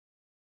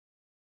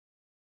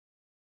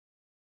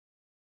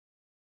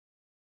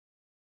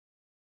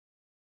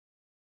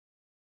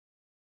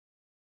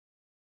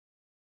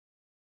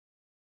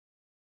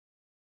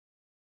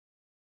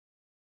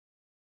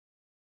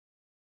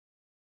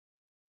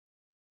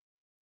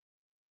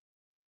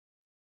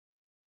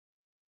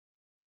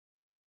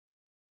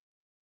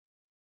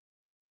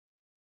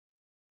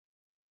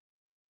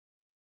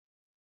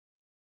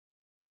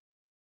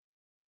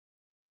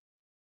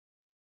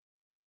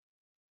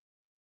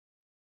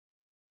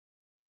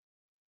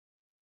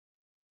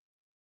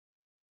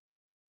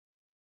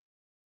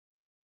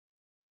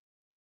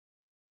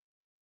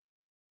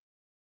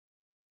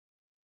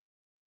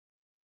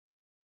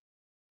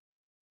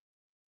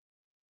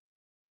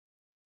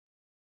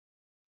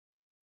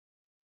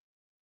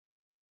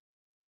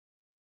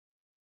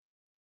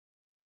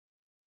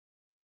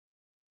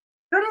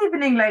Good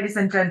evening, ladies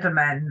and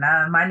gentlemen.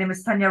 My name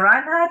is Tanya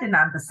Reinhardt, and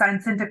I'm the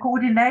Science Center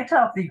Coordinator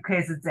of the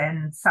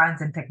UKZN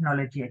Science and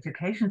Technology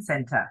Education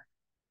Center.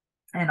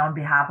 And on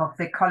behalf of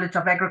the College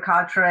of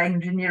Agriculture,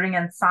 Engineering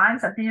and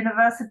Science at the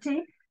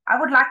university, I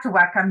would like to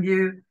welcome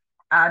you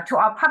to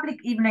our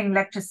public evening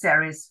lecture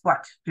series,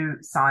 What Do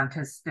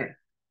Scientists Do?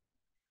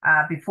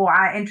 Before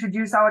I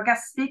introduce our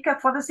guest speaker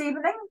for this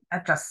evening,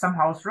 just some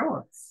house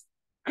rules.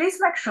 Please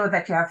make sure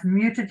that you have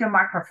muted your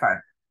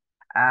microphone.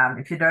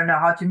 If you don't know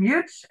how to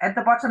mute, at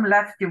the bottom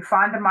left, you'll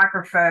find a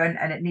microphone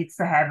and it needs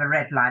to have a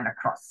red line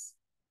across.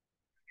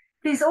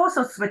 Please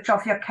also switch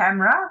off your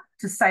camera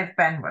to save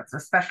bandwidth,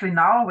 especially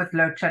now with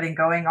load shedding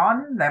going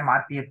on, there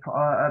might be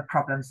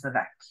problems with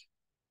that.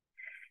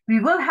 We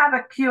will have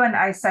a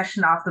Q&A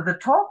session after the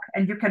talk,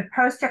 and you can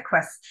post your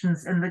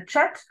questions in the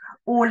chat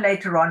or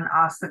later on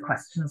ask the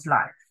questions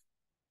live.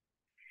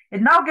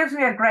 It now gives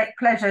me a great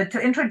pleasure to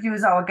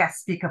introduce our guest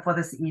speaker for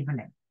this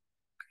evening.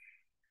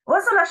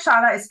 Ursula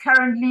Scharler is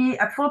currently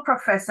a full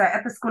professor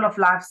at the School of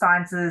Life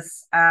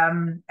Sciences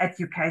at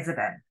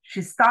UKZN.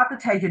 She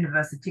started her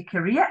university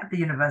career at the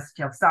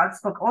University of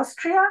Salzburg,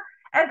 Austria,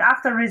 and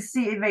after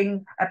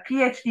receiving a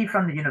PhD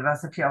from the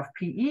University of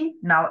PE,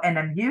 now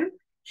NMU,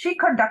 she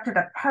conducted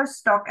a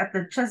postdoc at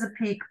the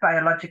Chesapeake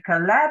Biological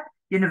Lab,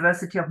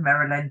 University of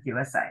Maryland,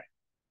 USA.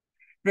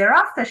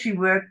 Thereafter, she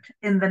worked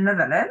in the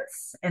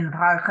Netherlands, in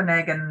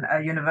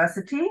Wageningen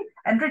University,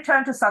 and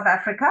returned to South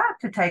Africa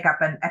to take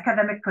up an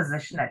academic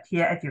position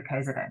here at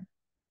UKZN.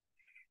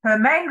 Her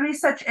main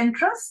research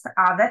interests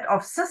are that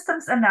of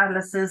systems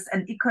analysis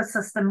and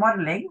ecosystem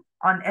modeling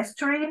on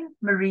estuarine,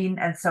 marine,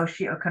 and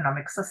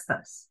socio-economic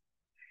systems.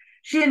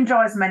 She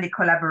enjoys many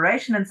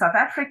collaboration in South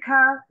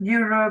Africa,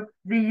 Europe,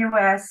 the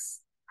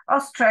US,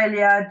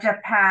 Australia,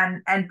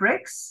 Japan, and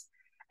BRICS,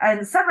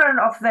 and several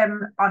of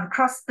them on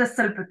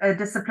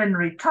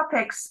cross-disciplinary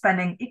topics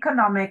spanning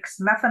economics,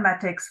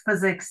 mathematics,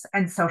 physics,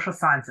 and social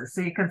sciences. So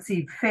you can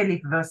see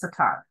fairly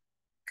versatile.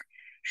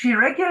 She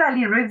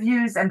regularly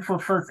reviews and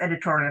fulfills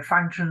editorial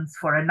functions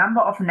for a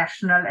number of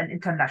national and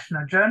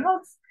international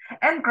journals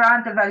and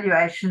grant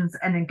evaluations,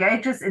 and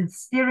engages in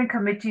steering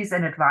committees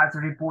and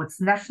advisory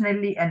boards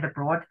nationally and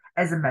abroad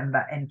as a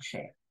member and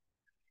chair.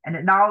 And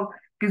it now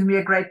gives me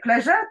a great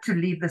pleasure to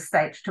leave the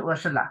stage to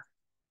Ursula.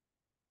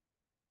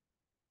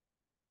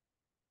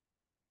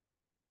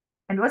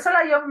 And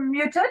Ursula, you're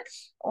muted,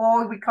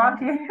 or we can't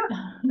hear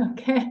you.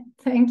 Okay,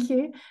 thank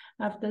you.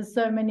 After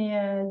so many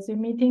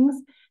Zoom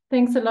meetings.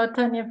 Thanks a lot,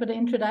 Tanya, for the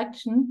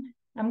introduction.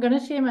 I'm going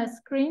to share my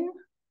screen.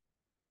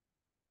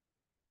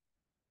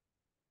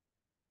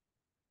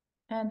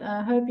 And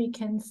I hope you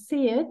can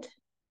see it.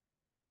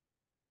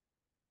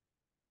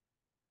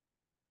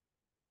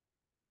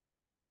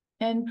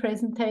 In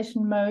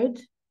presentation mode.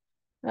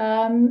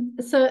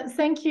 So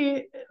thank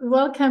you,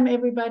 welcome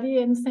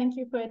everybody, and thank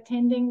you for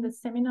attending the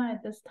seminar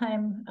at this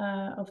time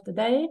of the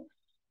day.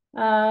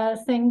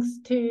 Thanks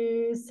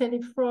to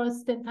Sally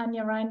Frost and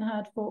Tanya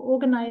Reinhardt for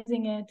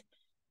organizing it,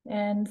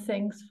 and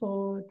thanks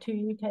to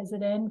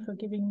UKZN for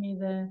giving me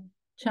the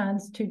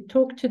chance to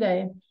talk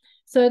today.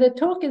 So the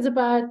talk is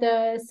about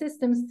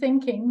systems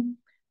thinking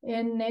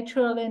in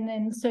natural and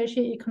in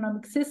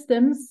socio-economic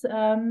systems.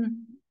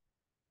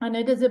 And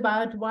it is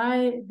about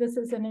why this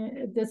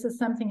is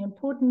something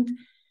important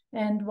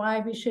and why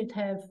we should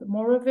have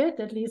more of it,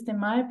 at least in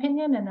my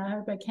opinion, and I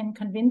hope I can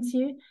convince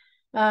you.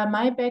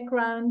 My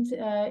background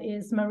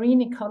is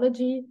marine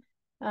ecology.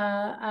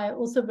 I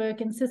also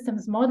work in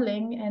systems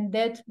modeling, and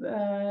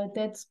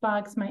that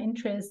sparks my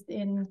interest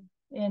in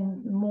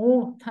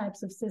more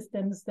types of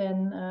systems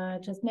than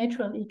just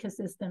natural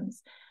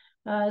ecosystems.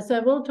 So I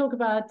will talk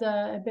about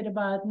a bit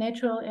about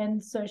natural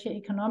and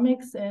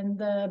socioeconomics, and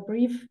a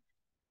brief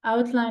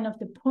outline of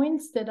the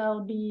points that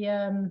I'll be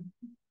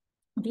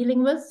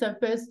dealing with. So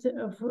first,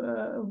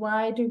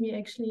 why do we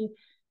actually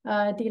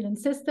deal in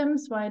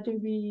systems? Why do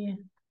we,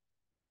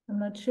 I'm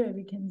not sure if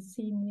you can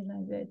see me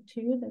like that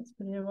too, let's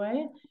put it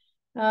away.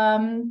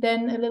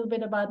 Then a little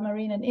bit about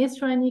marine and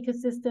estuarine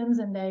ecosystems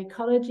and their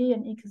ecology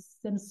and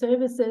ecosystem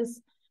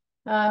services.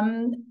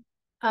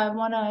 I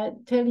want to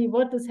tell you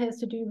what this has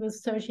to do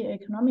with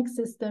socioeconomic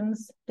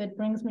systems. That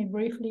brings me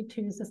briefly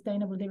to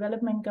Sustainable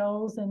Development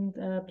Goals and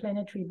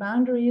planetary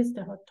boundaries,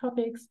 the hot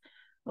topics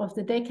of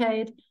the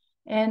decade.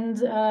 And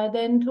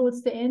then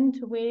towards the end,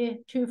 where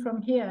to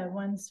from here,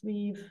 once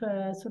we've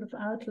sort of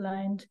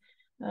outlined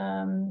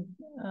the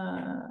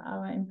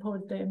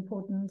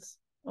importance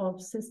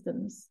of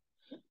systems.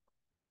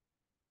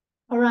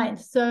 All right,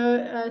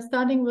 so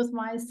starting with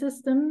why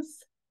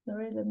systems.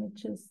 Sorry, let me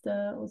just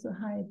also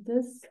hide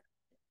this.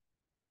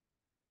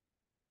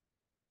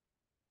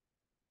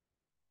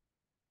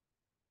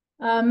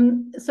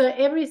 So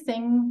every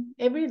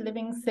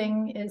living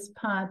thing is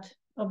part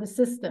of a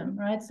system,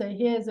 right? So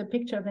here's a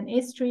picture of an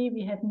estuary.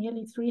 We have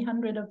nearly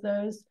 300 of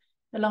those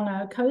along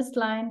our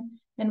coastline.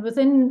 And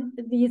within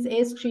these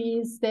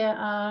estuaries, there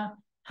are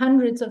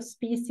hundreds of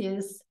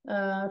species,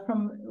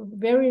 from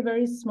very,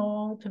 very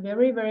small to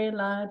very, very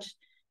large,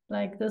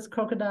 like this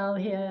crocodile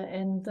here.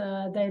 And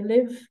they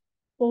live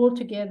all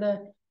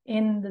together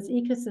in this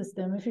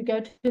ecosystem. If you go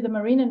to the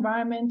marine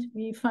environment,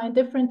 we find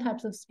different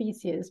types of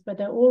species, but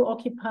they all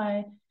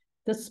occupy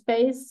the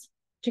space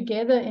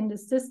together in the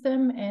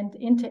system and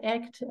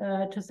interact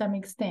to some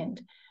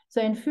extent.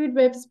 So in food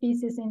web,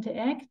 species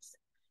interact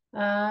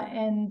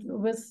and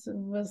with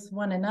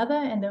one another,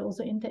 and they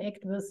also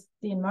interact with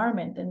the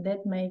environment, and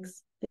that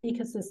makes the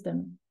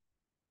ecosystem.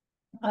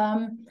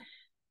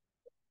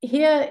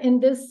 Here in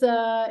this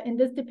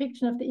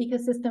depiction of the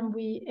ecosystem,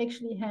 we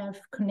actually have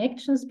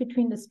connections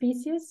between the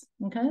species.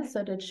 Okay,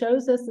 so that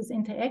shows us this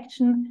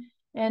interaction,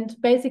 and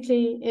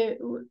basically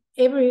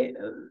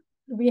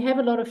we have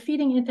a lot of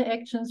feeding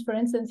interactions. For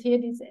instance, here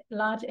these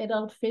large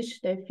adult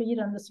fish, they feed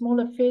on the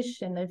smaller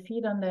fish, and they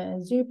feed on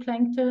the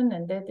zooplankton,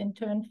 and that in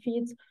turn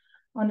feeds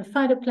on the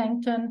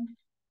phytoplankton.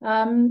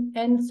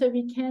 And so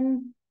we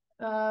can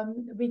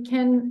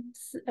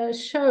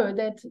show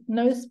that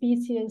no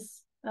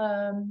species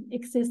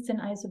exists in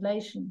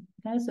isolation.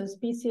 Okay, so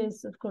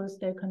species, of course,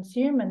 they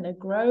consume and they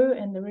grow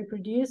and they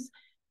reproduce,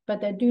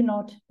 but they do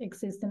not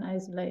exist in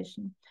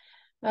isolation.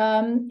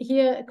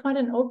 Here, quite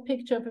an old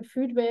picture of a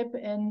food web,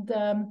 and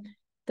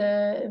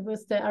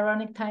with the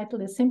ironic title,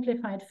 "The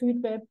Simplified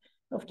Food Web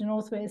of the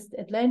Northwest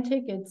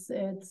Atlantic." It's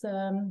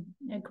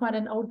quite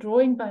an old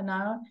drawing by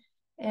now,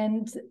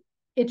 and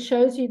it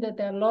shows you that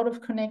there are a lot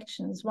of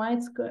connections. Why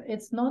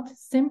it's not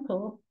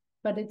simple,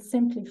 but it's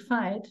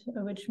simplified,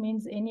 which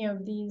means any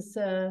of these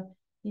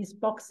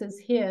boxes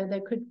here, they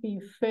could be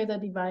further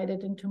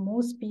divided into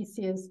more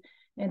species,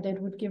 and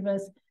that would give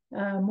us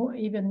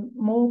even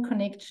more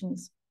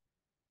connections.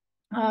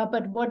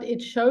 But what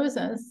it shows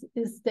us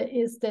is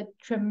the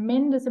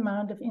tremendous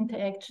amount of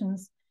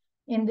interactions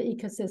in the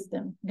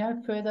ecosystem.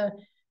 Okay?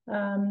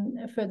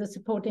 Further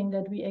supporting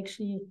that we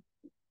actually,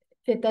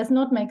 it does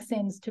not make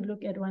sense to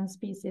look at one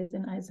species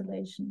in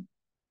isolation.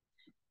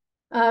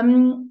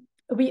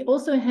 We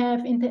also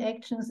have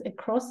interactions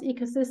across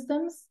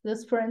ecosystems.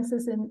 This, for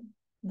instance,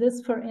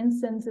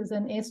 is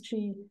an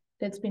estuary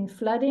that's been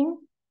flooding,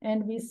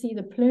 and we see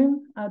the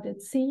plume out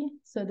at sea.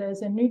 So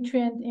there's a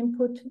nutrient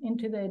input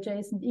into the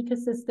adjacent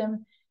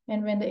ecosystem.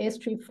 And when the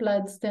estuary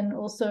floods, then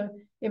also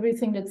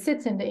everything that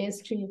sits in the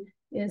estuary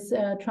is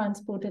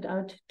transported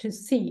out to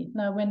sea.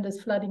 Now, when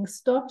this flooding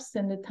stops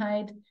and the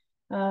tide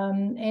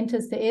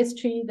enters the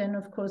estuary, then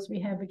of course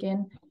we have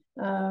again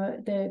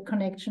the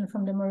connection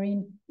from the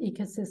marine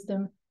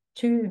ecosystem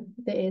to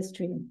the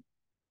estuary.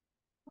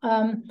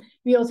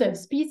 We also have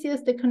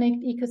species that connect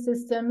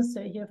ecosystems.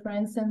 So here, for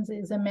instance,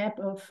 is a map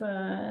of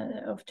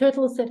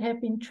turtles that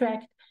have been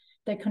tracked.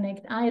 They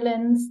connect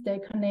islands. They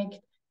connect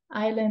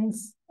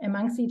islands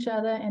amongst each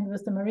other, and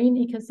with the marine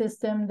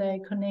ecosystem, they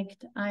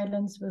connect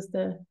islands with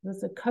the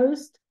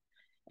coast.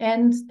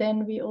 And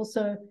then we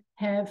also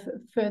have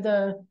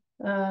further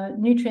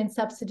nutrient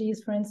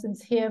subsidies. For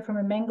instance, here from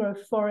a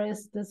mangrove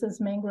forest, this is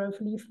mangrove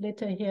leaf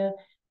litter here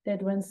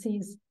that one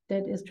sees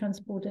that is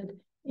transported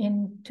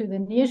into the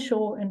near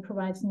shore and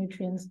provides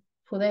nutrients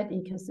for that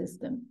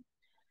ecosystem.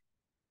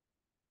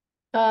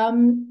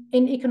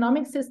 In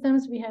economic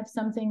systems, we have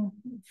something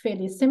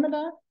fairly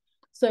similar.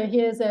 So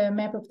here's a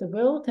map of the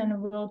world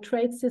and world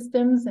trade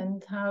systems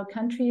and how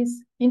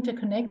countries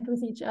interconnect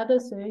with each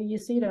other. So you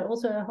see there are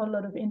also a whole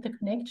lot of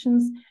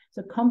interconnections.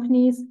 So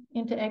companies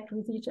interact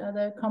with each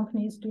other.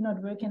 Companies do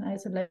not work in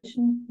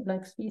isolation,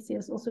 like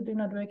species also do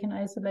not work in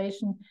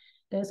isolation.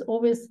 There's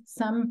always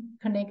some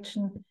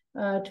connection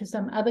to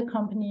some other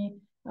company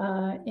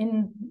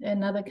in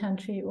another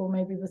country or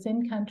maybe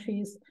within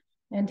countries.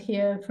 And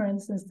here, for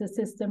instance, the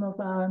system of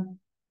our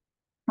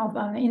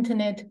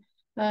internet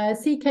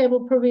sea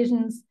cable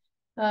provisions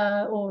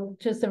or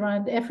just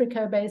around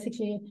Africa,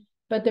 basically.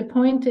 But the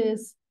point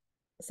is,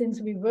 since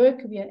we are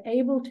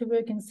able to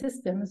work in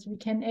systems, we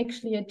can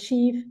actually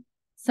achieve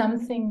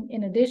something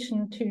in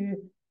addition to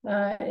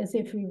as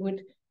if we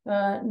would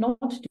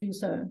not do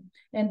so.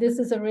 And this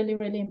is a really,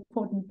 really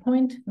important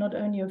point, not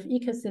only of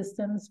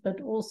ecosystems,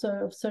 but also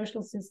of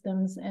social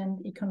systems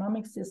and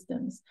economic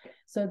systems.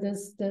 So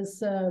this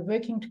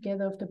working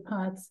together of the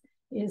parts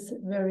is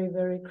very,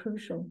 very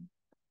crucial.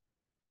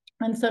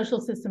 And social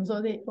systems,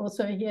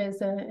 also here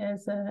is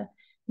a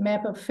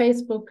map of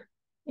Facebook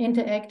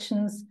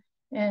interactions,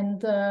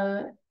 and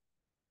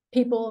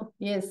people,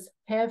 yes,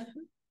 are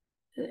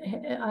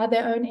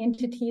their own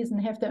entities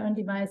and have their own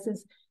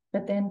devices,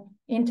 but then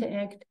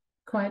interact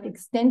quite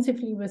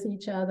extensively with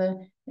each other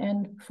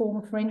and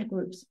form friend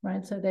groups,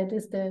 right? So that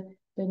is the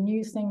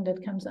new thing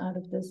that comes out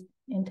of this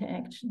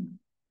interaction.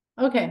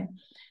 Okay,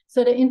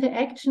 so the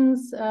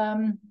interactions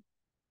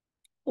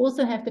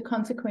also have the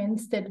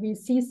consequence that we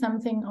see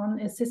something on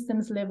a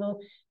systems level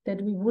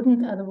that we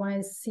wouldn't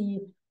otherwise see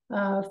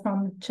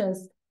from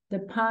just the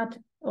part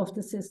of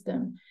the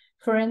system.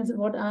 For instance,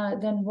 what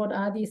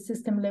are these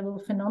system level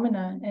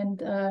phenomena?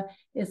 And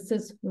is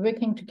this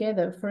working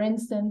together? For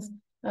instance,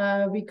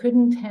 we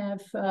couldn't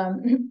have, I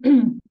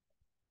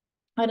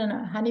don't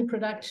know, honey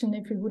production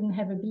if we wouldn't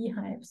have a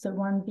beehive. So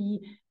one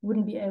bee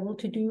wouldn't be able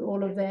to do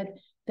all of that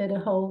a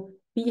whole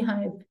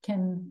beehive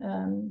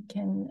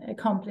can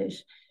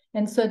accomplish.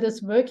 And so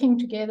this working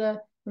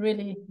together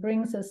really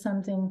brings us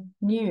something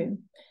new.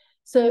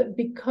 So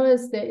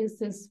because there is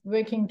this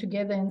working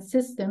together in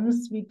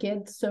systems, we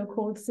get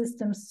so-called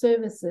system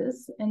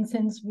services. And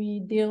since we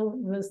deal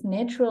with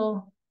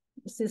natural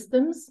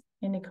systems,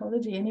 in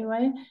ecology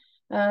anyway,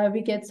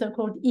 we get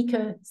so-called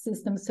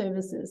ecosystem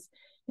services.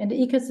 And the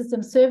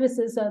ecosystem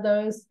services are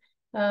those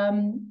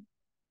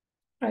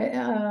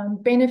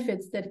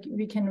benefits that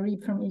we can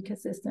reap from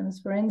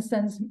ecosystems. For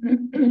instance,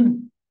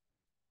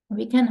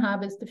 we can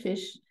harvest the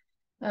fish.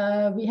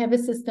 We have a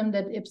system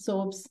that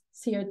absorbs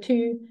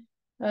CO2.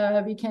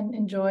 We can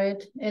enjoy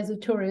it as a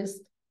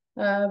tourist.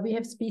 We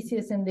have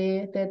species in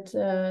there that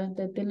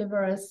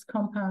deliver us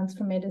compounds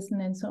for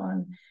medicine and so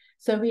on.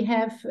 So we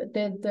have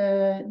that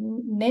the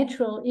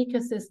natural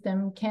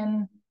ecosystem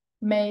can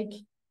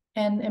make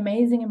an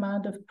amazing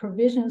amount of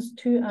provisions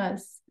to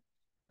us,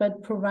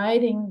 but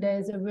providing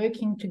there's a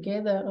working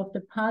together of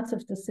the parts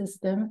of the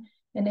system,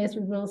 and as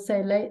we will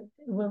see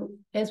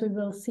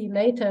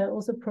later,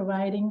 also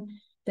providing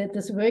that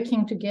this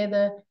working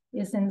together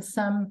is in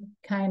some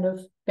kind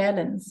of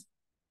balance.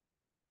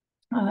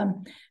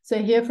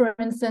 So here, for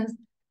instance,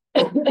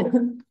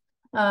 marine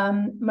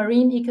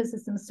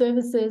ecosystem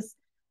services.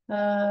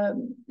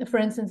 For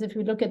instance, if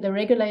we look at the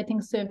regulating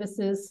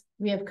services,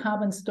 we have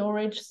carbon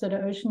storage, so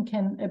the ocean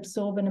can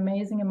absorb an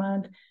amazing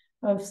amount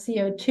of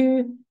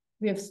CO2.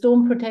 We have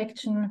storm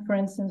protection, for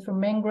instance,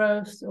 from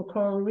mangroves or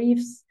coral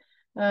reefs.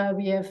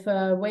 We have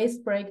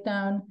waste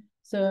breakdown,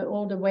 so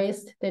all the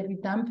waste that we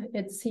dump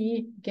at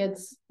sea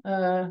gets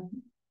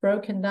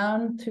broken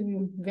down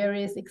to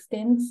various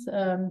extents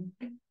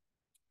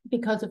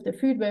because of the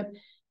food web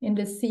in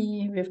the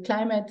sea. We have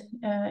climate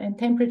and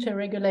temperature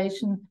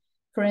regulation.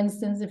 For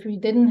instance, if we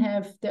didn't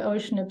have the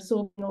ocean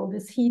absorbing all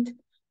this heat,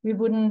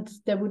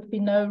 there would be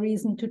no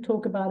reason to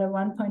talk about a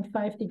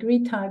 1.5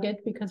 degree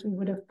target, because we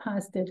would have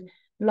passed it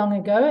long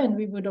ago and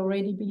we would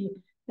already be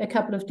a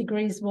couple of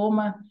degrees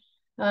warmer.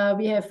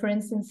 We have, for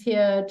instance,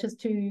 here, just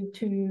to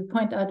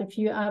point out a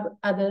few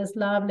others,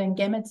 larval and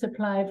gamete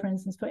supply, for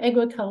instance, for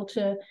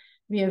agriculture.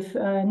 We have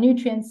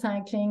nutrient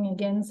cycling,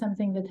 again,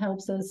 something that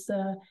helps us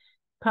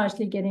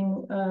partially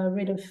getting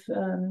rid of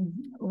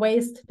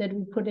waste that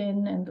we put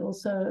in, and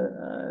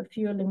also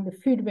fueling the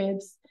food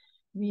webs.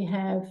 We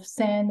have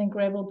sand and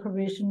gravel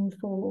provision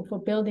for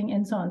building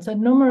and so on. So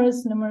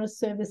numerous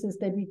services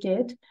that we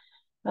get,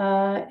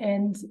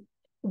 and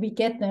we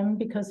get them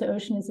because the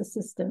ocean is a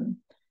system.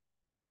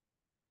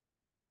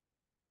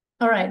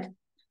 All right,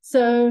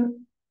 so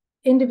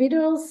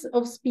individuals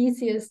of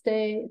species,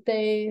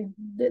 the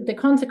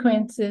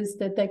consequence is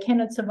that they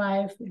cannot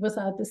survive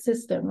without the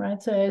system, right?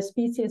 So a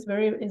species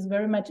is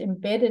very much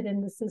embedded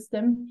in the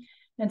system,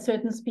 and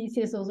certain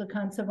species also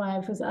can't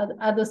survive with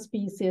other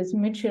species,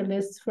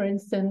 mutualists, for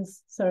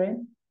instance, for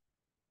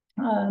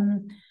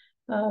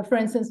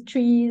instance,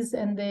 trees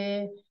and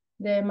the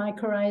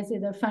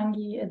mycorrhizae, the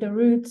fungi at the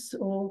roots,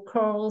 or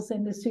corals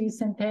and the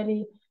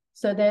zooxanthellae.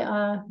 So they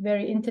are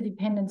very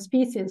interdependent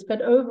species.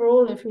 But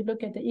overall, if we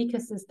look at the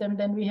ecosystem,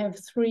 then we have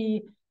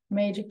three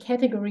major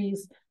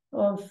categories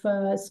of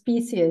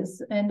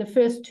species. And the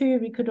first two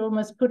we could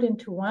almost put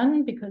into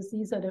one, because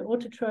these are the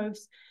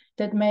autotrophs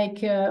that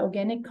make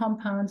organic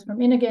compounds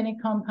from inorganic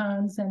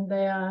compounds, and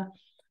they are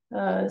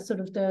sort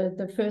of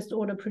the first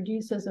order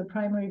producers or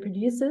primary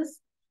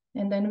producers.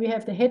 And then we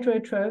have the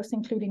heterotrophs,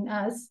 including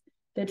us,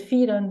 that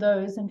feed on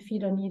those and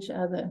feed on each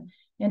other.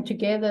 And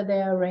together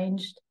they are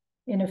arranged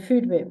in a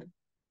food web.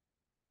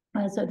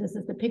 So this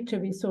is the picture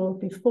we saw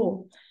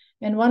before.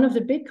 And one of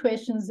the big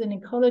questions in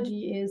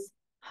ecology is,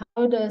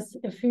 how does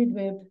a food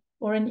web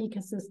or an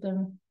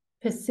ecosystem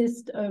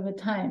persist over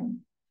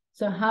time?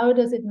 So how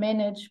does it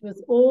manage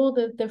with all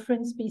the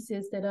different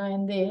species that are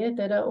in there,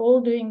 that are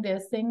all doing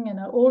their thing and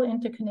are all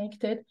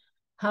interconnected?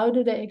 How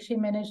do they actually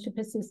manage to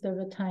persist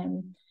over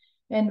time?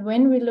 And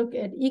when we look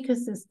at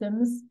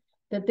ecosystems,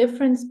 the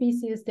different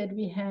species that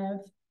we have,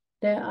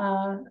 they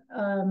are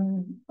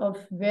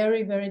of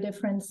very, very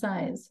different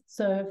size.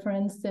 So for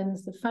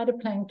instance, the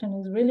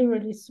phytoplankton is really,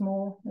 really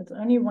small. It's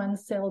only one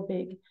cell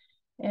big.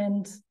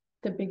 And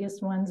the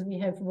biggest ones, we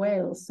have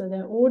whales. So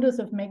there are orders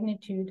of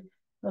magnitude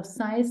of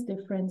size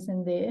difference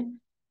in there.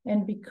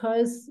 And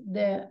because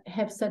they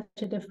have such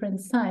a different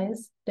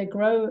size, they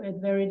grow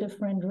at very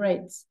different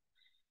rates.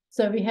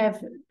 So we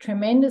have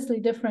tremendously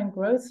different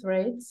growth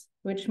rates,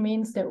 which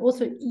means they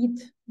also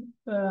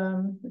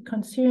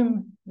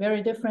consume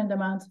very different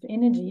amounts of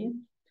energy.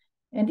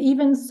 And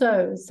even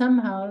so,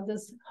 somehow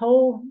this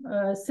whole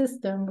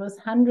system with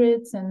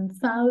hundreds and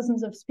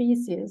thousands of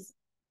species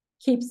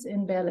keeps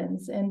in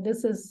balance. And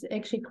this is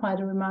actually quite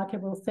a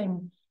remarkable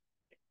thing.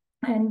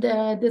 And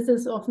this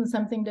is often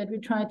something that we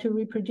try to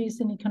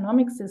reproduce in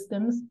economic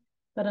systems,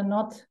 but are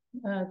not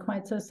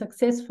quite so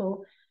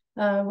successful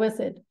with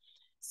it.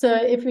 So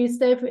if we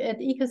stay at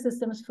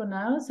ecosystems for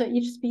now, so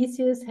each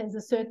species has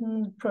a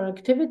certain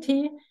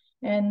productivity,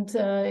 and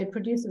it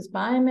produces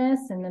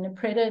biomass, and then a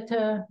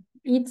predator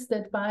eats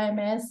that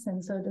biomass,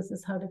 and so this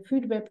is how the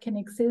food web can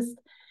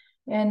exist.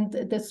 And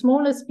the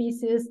smaller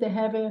species, they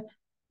have a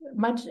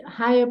much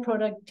higher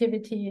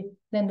productivity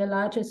than the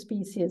larger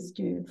species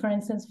do. For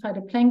instance,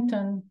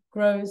 phytoplankton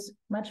grows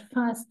much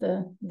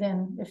faster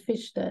than a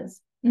fish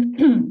does.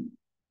 And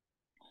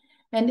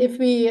if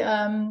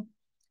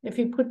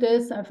we put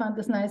this, I found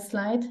this nice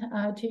slide,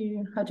 how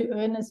to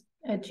earn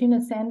a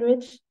tuna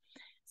sandwich.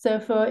 So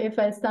if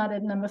I start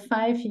at number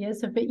 5 here,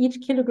 so for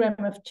each kilogram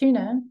of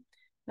tuna,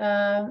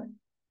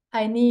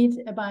 I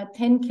need about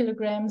 10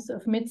 kilograms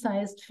of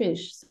mid-sized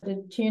fish. So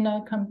the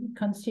tuna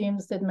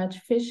consumes that much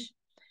fish.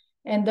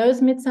 And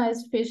those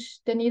mid-sized fish,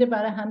 they need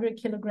about 100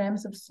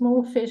 kilograms of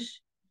small fish.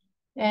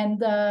 And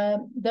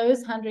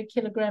those 100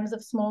 kilograms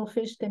of small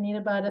fish, they need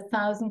about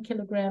 1,000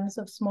 kilograms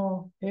of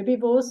small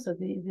herbivores. So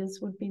this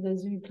would be the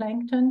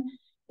zooplankton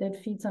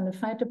that feeds on the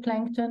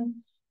phytoplankton.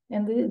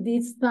 And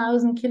these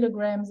 1,000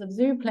 kilograms of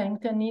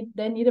zooplankton,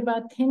 they need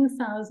about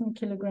 10,000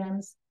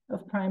 kilograms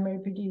of primary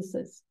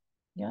producers.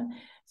 Yeah.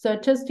 So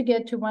just to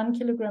get to 1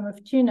 kilogram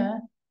of tuna,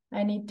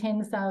 I need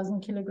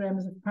 10,000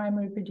 kilograms of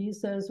primary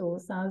producers or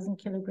 1,000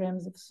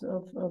 kilograms of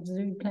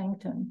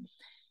zooplankton.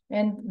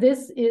 And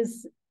this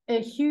is a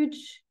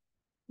huge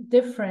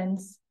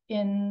difference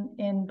in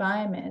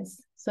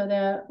biomass. So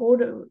there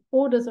are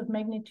orders of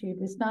magnitude.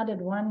 We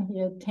started 1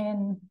 here,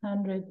 10,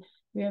 100.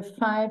 We have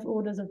 5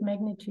 orders of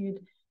magnitude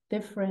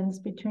difference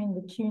between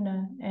the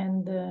tuna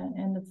and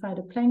the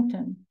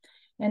phytoplankton.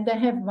 And they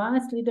have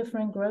vastly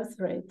different growth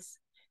rates.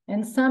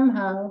 And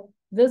somehow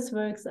this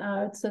works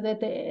out so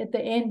that at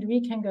the end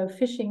we can go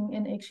fishing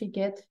and actually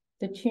get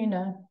the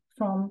tuna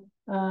from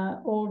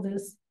all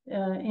this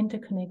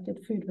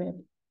interconnected food web.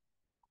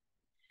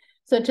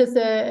 So just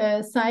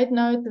a side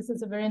note, this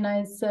is a very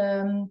nice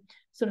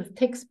sort of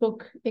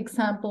textbook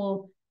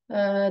example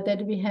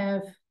that we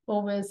have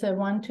always a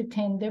 1 to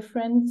 10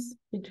 difference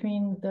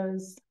between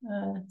those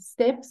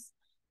steps.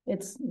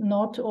 It's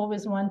not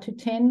always 1 to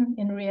 10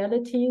 in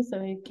reality,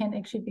 so it can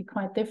actually be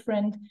quite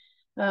different.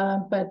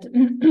 But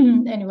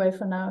anyway,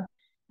 for now,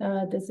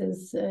 this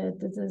is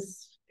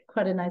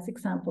quite a nice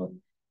example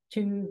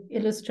to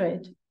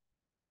illustrate.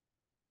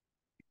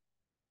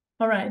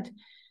 All right.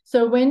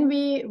 So when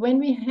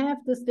we have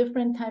this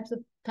different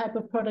type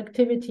of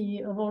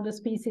productivity of all the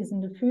species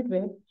in the food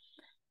web,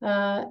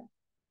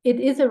 it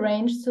is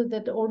arranged so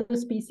that all the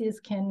species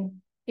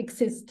can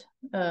exist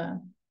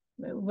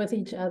with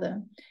each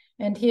other.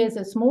 And here's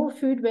a small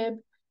food web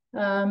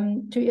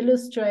to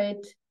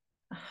illustrate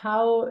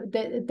how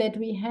that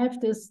we have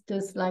this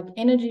like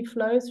energy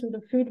flow through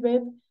the food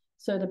web.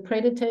 So the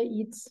predator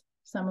eats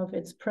some of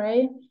its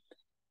prey,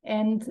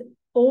 and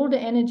all the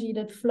energy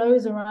that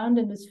flows around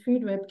in this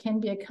food web can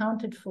be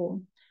accounted for.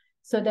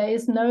 So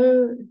there's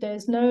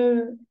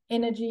no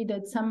energy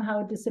that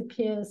somehow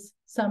disappears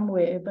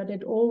somewhere, but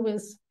it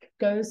always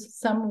goes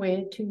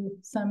somewhere to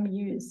some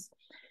use.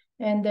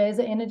 And there's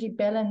an energy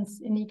balance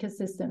in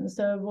ecosystems.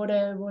 So what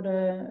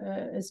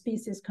a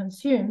species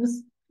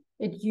consumes,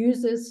 it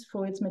uses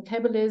for its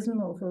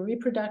metabolism or for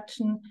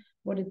reproduction.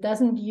 What it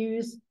doesn't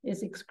use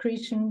is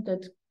excretion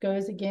that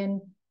goes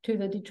again to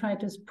the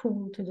detritus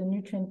pool, to the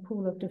nutrient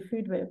pool of the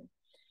food web.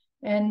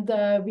 And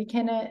we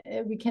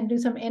can do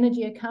some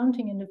energy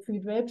accounting in the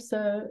food web.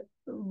 So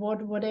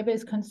whatever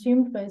is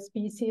consumed by a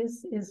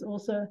species is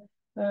also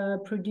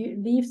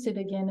leaves it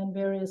again in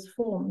various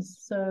forms.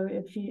 So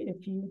if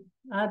you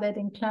are that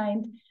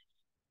inclined,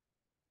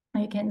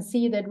 you can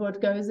see that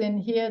what goes in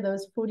here,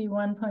 those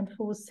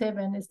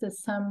 41.47 is the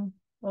sum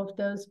of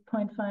those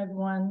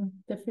 0.51,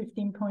 the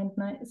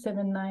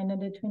 15.79,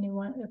 and the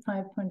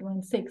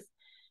 25.16.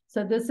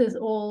 So this is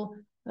all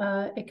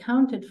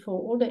accounted for.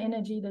 All the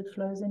energy that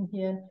flows in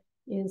here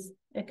is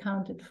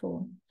accounted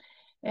for.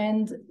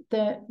 And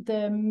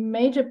the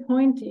major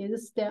point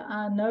is there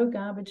are no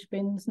garbage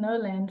bins, no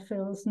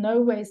landfills,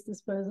 no waste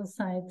disposal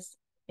sites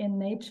in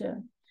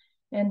nature.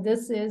 And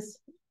this is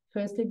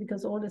firstly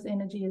because all this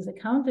energy is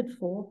accounted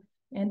for,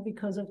 and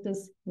because of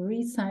this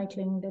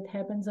recycling that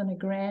happens on a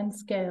grand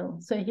scale.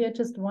 So here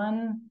just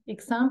one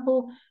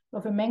example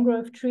of a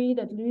mangrove tree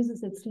that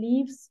loses its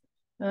leaves,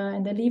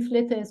 and the leaf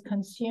litter is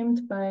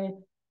consumed by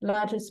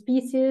larger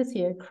species,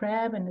 here a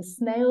crab and a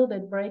snail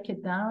that break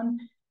it down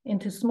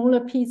into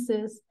smaller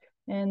pieces,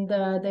 and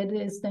that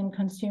is then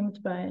consumed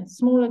by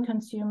smaller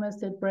consumers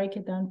that break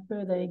it down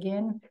further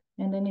again,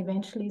 and then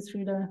eventually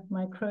through the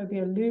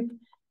microbial loop,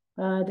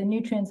 the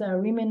nutrients are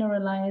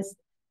remineralized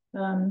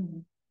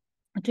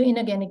to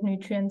inorganic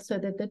nutrients so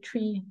that the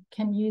tree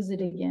can use it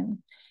again.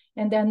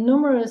 And there are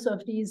numerous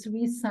of these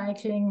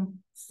recycling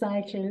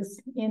cycles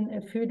in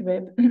a food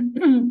web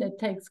that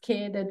takes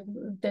care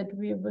that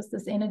we, with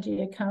this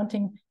energy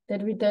accounting,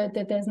 that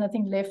there's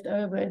nothing left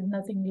over,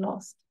 nothing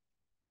lost.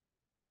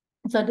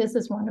 So this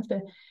is one of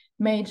the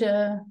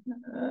major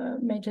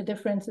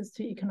differences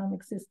to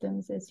economic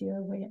systems, as you're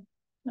aware.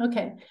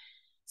 Okay,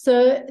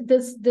 so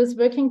this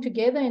working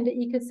together in the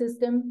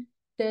ecosystem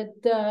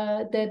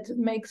that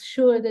makes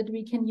sure that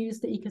we can use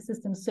the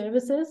ecosystem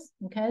services.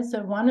 Okay,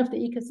 so one of the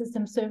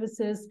ecosystem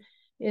services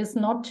is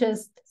not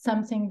just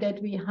something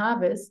that we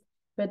harvest,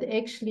 but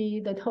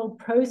actually that whole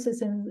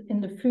process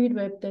in the food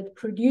web that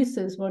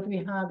produces what we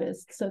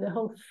harvest. So the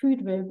whole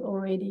food web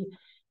already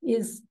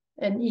is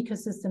an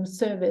ecosystem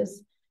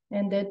service,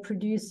 and that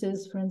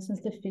produces, for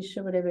instance, the fish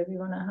or whatever we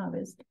want to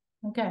harvest.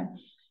 Okay,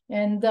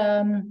 and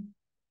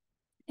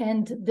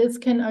this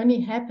can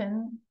only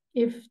happen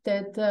if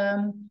that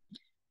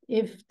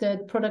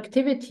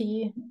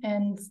productivity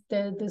and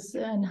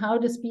how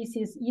the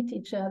species eat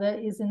each other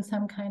is in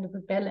some kind of a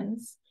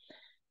balance.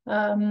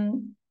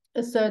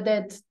 So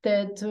that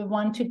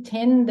 1 to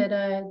 10 that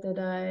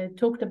I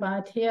talked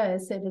about here, I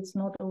said it's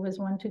not always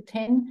 1 to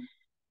 10.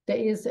 There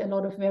is a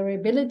lot of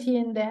variability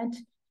in that.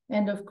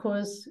 And of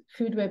course,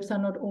 food webs are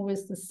not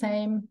always the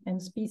same,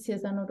 and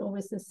species are not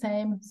always the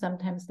same.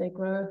 Sometimes they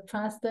grow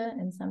faster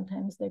and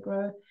sometimes they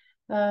grow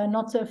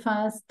not so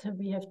fast.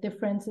 We have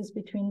differences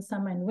between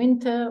summer and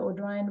winter, or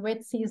dry and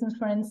wet seasons,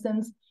 for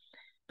instance.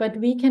 But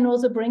we can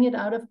also bring it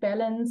out of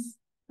balance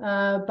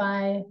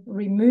by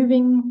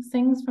removing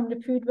things from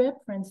the food web,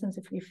 for instance,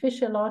 if we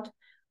fish a lot,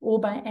 or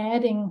by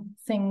adding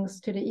things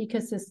to the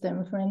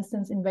ecosystem, for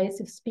instance,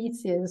 invasive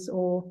species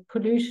or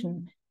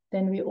pollution.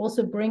 Then we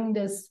also bring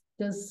this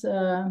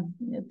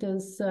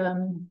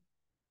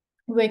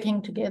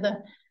working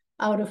together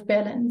out of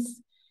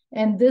balance.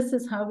 And this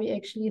is how we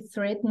actually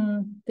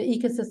threaten the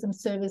ecosystem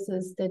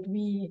services that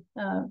we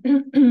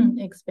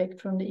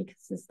expect from the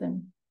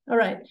ecosystem. All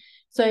right,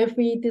 so if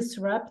we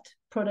disrupt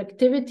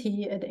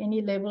productivity at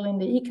any level in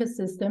the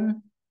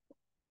ecosystem,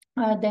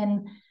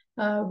 then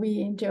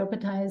we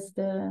jeopardize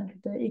the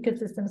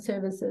ecosystem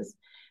services.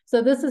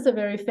 So this is a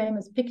very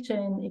famous picture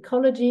in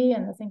ecology,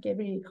 and I think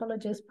every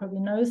ecologist probably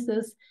knows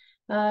this.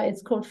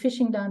 It's called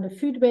fishing down the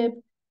food web.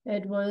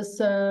 It was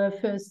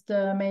first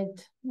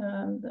made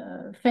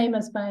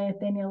famous by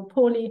Daniel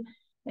Pauly,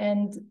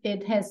 and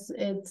it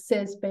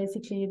says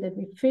basically that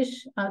we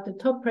fish out the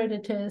top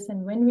predators,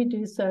 and when we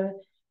do so,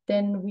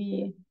 then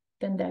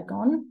they're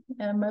gone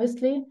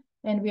mostly,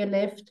 and we are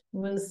left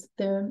with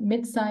the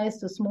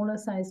mid-sized or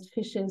smaller-sized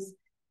fishes,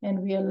 and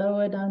we are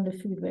lower down the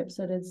food web.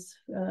 So that's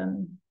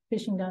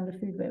fishing down the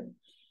food web.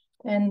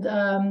 And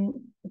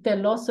the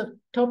loss of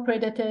top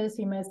predators,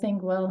 you may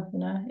think, well,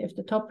 if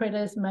the top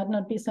predators might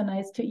not be so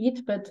nice to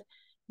eat, but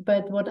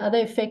what other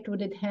effect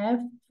would it have?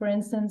 For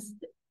instance,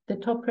 the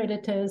top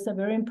predators are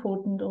very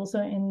important also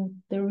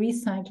in the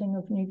recycling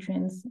of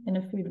nutrients in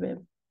a food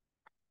web.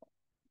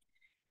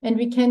 And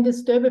we can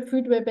disturb a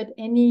food web at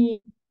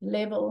any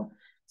level.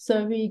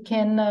 So we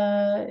can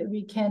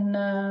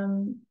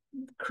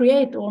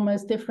create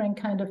almost different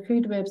kind of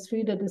food webs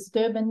through the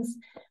disturbance.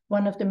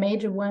 One of the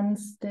major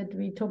ones that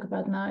we talk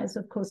about now is,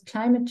 of course,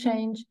 climate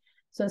change.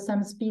 So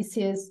some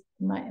species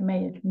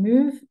may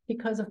move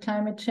because of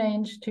climate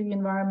change to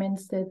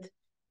environments that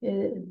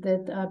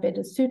are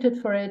better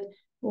suited for it,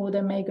 or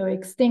they may go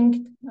extinct,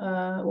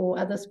 or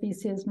other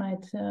species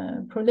might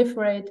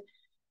proliferate.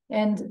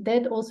 And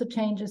that also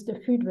changes the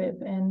food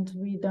web. And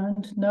we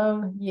don't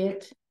know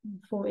yet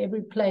for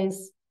every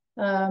place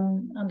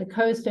on the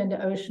coast and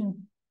the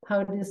ocean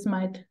how this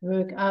might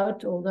work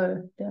out,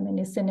 although there are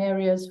many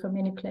scenarios for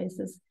many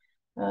places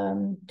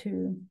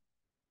to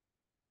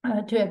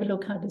have a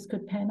look how this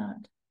could pan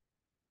out.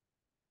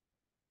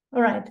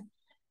 All right.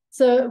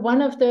 So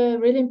one of the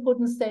really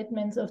important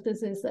statements of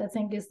this is, I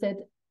think, is that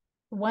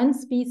one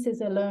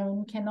species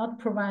alone cannot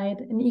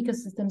provide an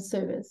ecosystem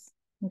service.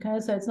 Okay,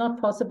 so it's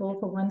not possible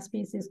for one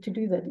species to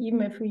do that,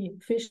 even if we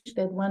fish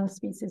that one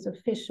species of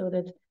fish or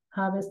that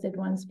harvested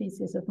one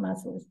species of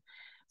mussels.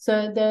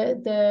 So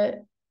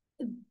there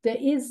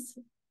is,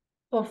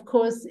 of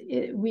course,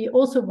 we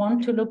also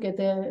want to look at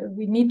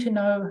we need to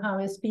know how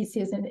a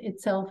species in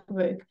itself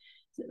works.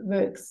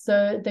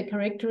 So the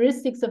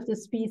characteristics of the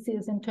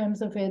species in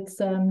terms of its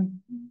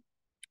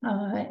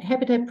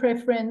habitat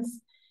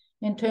preference,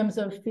 in terms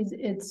of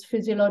its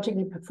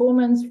physiological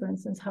performance, for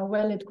instance, how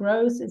well it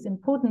grows is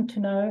important to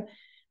know.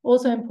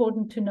 Also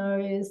important to know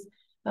is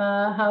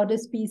how the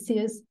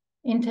species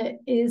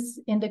is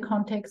in the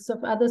context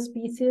of other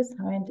species,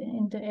 how it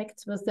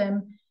interacts with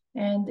them,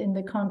 and in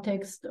the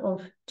context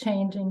of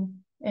changing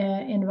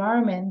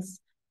environments,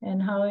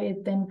 and how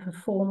it then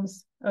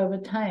performs over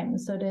time.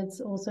 So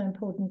that's also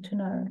important to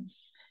know.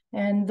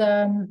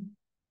 And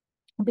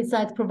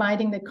besides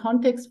providing the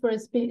context for a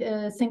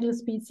single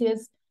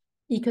species,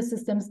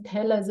 ecosystems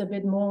tell us a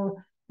bit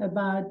more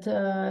about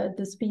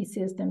the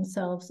species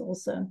themselves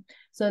also.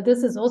 So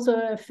this is also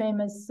a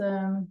famous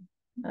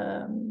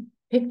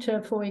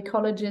picture for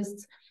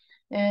ecologists.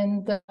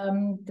 And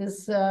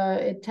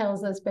it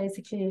tells us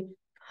basically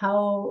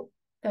how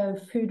a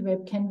food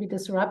web can be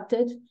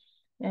disrupted.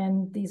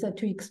 And these are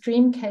two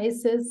extreme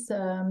cases.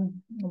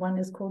 One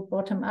is called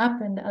bottom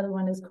up and the other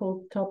one is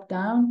called top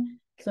down.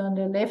 So on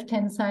the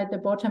left-hand side, the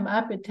bottom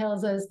up, it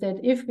tells us that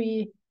if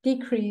we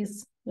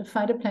decrease the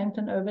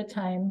phytoplankton over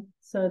time,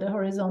 so the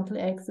horizontal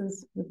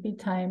axis would be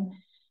time,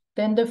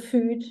 then the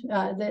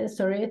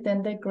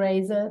then the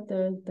grazer,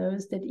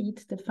 those that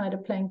eat the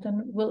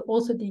phytoplankton, will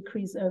also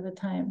decrease over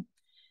time.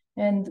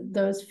 And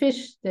those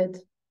fish that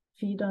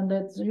feed on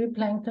that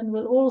zooplankton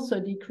will also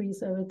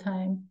decrease over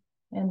time.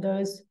 And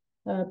those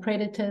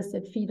predators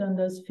that feed on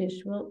those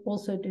fish will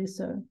also do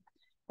so.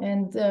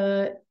 And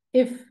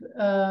if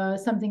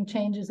something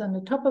changes on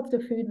the top of the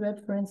food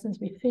web, for instance,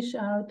 we fish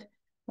out,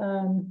 I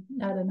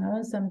don't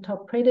know, some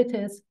top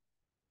predators,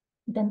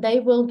 then they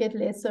will get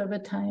less over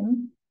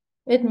time.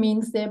 It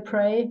means their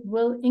prey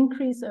will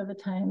increase over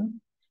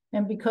time.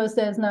 And because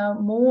there's now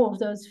more of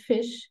those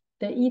fish,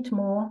 they eat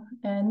more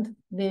and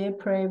their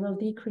prey will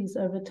decrease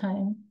over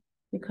time.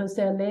 Because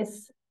they're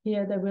less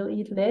here, they will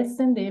eat less,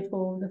 and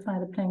therefore the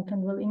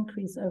phytoplankton will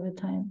increase over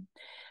time.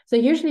 So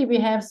usually we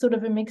have sort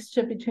of a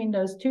mixture between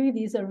those two.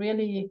 These are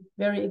really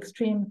very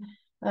extreme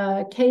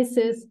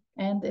cases,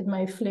 and it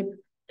may flip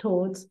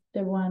towards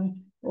the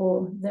one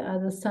or the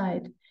other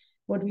side.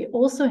 What we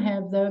also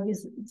have, though,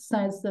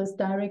 besides those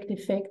direct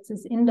effects,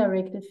 is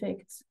indirect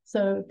effects.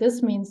 So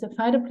this means the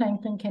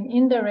phytoplankton can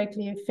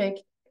indirectly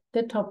affect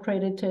the top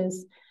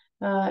predators,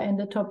 and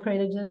the top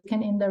predators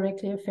can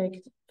indirectly affect,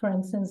 for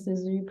instance, the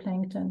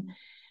zooplankton.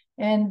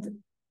 And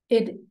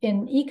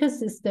in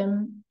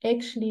ecosystem,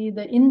 actually,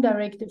 the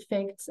indirect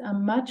effects are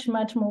much,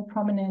 much more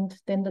prominent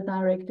than the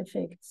direct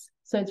effects.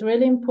 So it's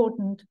really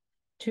important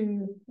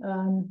to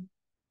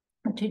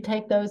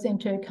take those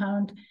into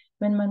account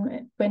when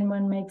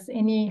one makes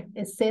any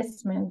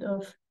assessment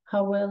of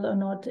how well or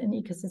not an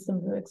ecosystem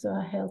works, or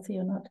how healthy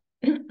or not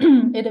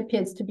it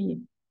appears to be.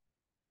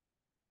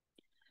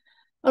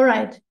 All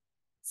right,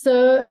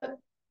 so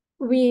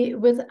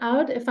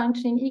without a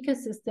functioning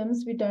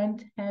ecosystems, we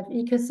don't have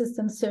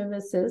ecosystem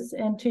services.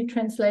 And to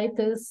translate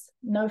this,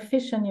 no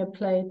fish on your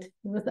plate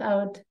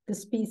without the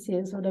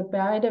species or the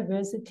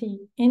biodiversity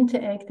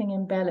interacting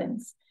in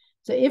balance.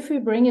 So if we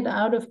bring it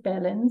out of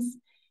balance,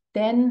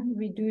 then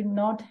we do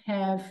not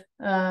have,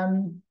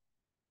 then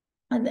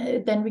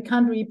we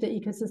can't reap the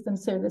ecosystem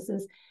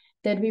services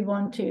that we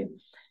want to.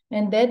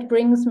 And that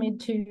brings me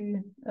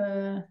to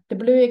the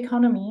blue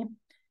economy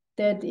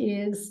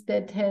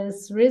that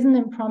has risen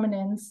in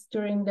prominence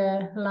during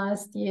the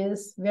last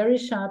years very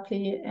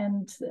sharply,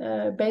 and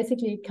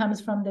basically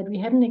comes from that we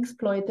haven't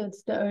exploited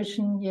the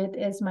ocean yet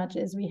as much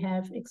as we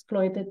have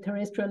exploited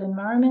terrestrial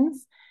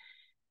environments.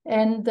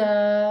 And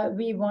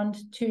we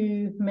want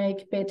to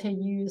make better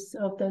use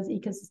of those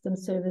ecosystem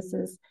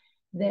services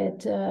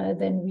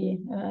than we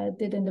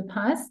did in the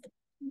past.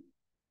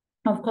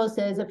 Of course,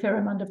 there's a fair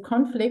amount of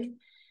conflict,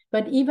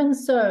 but even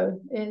so,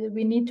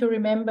 we need to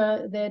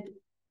remember that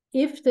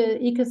if the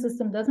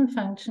ecosystem doesn't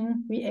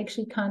function, we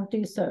actually can't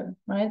do so,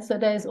 right? So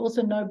there's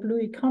also no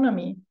blue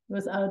economy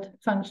without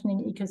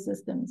functioning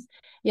ecosystems.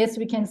 Yes,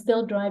 we can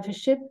still drive a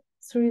ship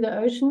through the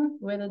ocean.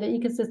 Whether the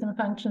ecosystem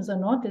functions or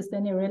not is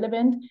then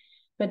irrelevant.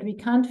 But we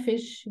can't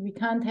fish, we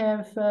can't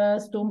have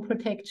storm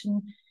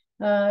protection,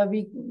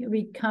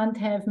 we can't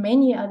have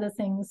many other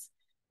things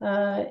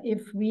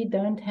if we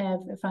don't have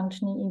a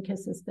functioning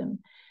ecosystem.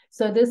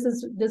 So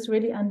this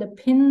really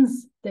underpins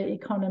the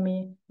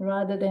economy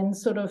rather than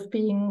sort of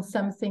being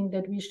something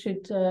that we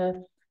should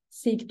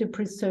seek to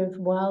preserve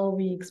while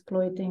we're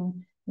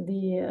exploiting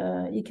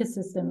the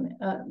ecosystem.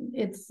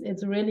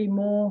 It's really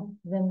more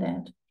than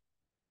that.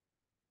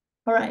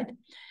 All right,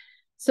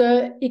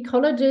 so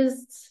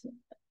ecologists,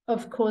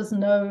 of course,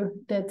 know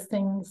that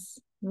things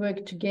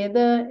work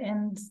together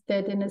and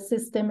that in a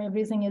system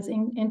everything is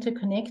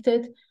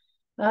interconnected.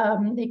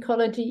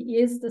 Ecology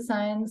is the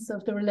science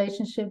of the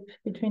relationship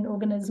between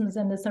organisms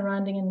and the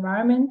surrounding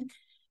environment.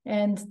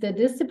 And the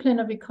discipline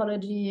of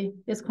ecology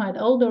is quite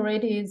old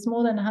already. It's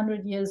more than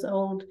 100 years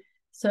old.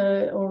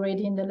 So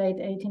already in the late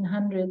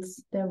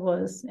 1800s, there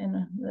was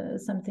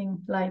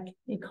something like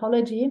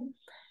ecology.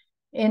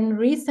 In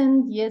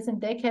recent years and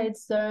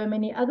decades, so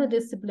many other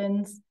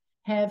disciplines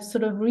have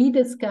sort of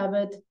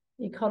rediscovered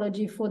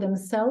ecology for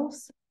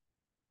themselves.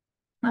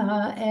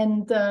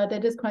 And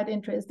that is quite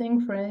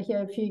interesting. Here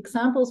are a few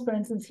examples. For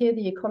instance, here,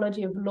 the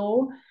ecology of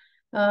law,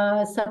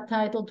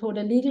 subtitled toward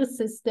a legal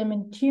system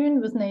in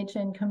tune with nature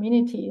and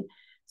community.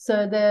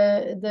 So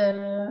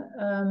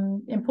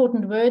the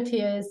important word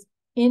here is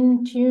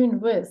in tune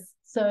with.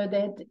 So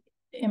that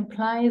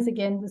implies,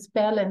 again, this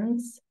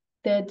balance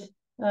that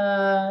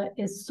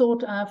is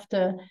sought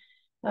after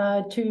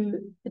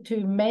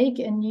to make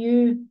a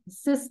new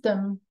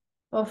system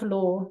of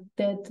law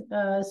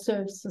that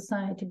serves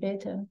society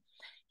better.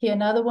 Here,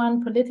 another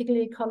one, political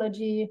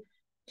ecology,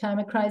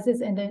 climate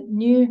crisis, and a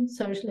new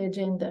social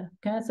agenda.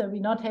 Okay, so we're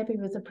not happy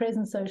with the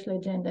present social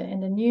agenda,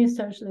 and a new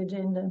social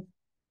agenda,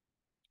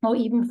 or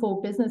even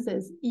for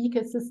businesses,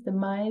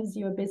 ecosystemize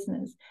your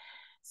business.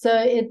 So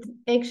it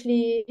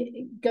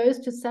actually goes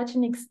to such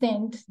an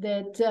extent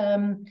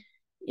that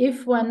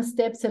if one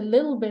steps a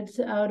little bit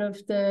out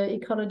of the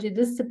ecology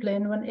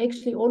discipline, one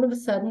actually all of a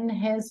sudden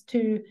has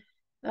to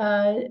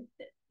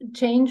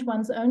change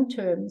one's own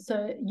terms.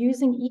 So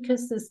using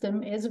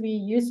ecosystem as we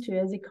used to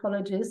as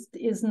ecologists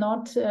is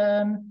not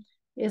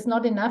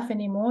enough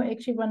anymore.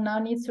 Actually, one now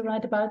needs to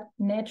write about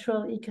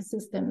natural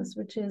ecosystems,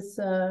 which is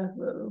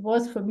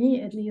was for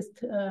me at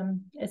least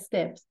a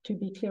step to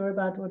be clear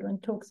about what one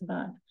talks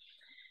about.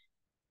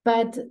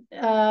 But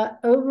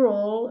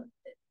overall,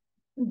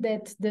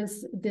 that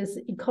this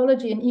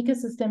ecology and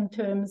ecosystem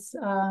terms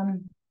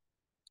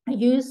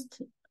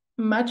used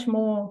much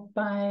more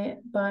by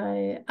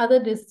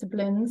other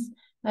disciplines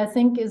I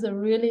think is a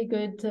really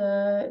good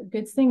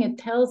good thing. It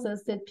tells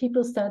us that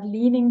people start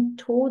leaning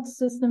towards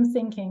system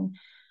thinking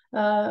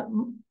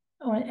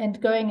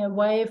and going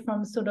away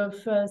from sort of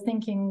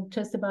thinking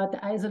just about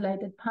the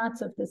isolated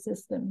parts of the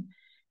system.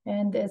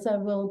 And as I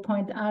will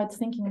point out,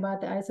 thinking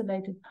about the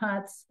isolated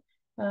parts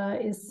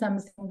is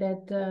something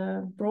that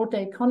brought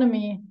the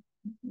economy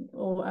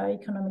or our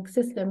economic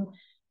system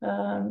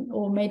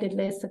or made it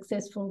less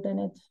successful than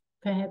it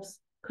perhaps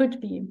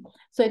could be.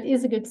 So it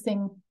is a good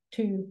thing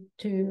to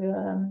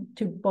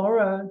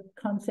borrow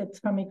concepts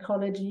from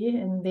ecology,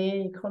 and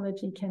their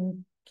ecology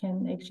can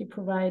actually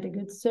provide a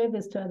good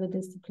service to other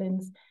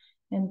disciplines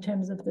in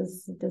terms of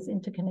this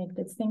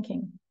interconnected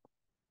thinking.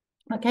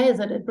 Okay,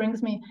 so that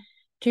brings me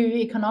to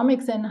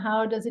economics and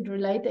how does it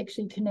relate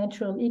actually to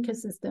natural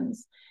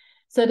ecosystems.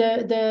 So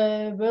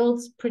the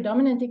world's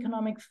predominant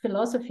economic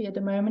philosophy at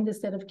the moment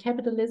is that of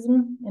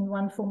capitalism in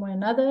one form or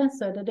another,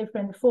 so the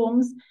different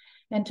forms.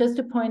 And just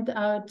to point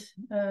out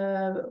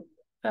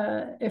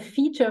a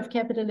feature of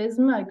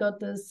capitalism, I got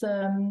this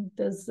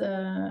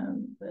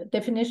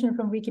definition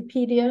from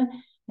Wikipedia,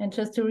 and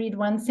just to read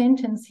one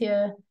sentence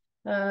here,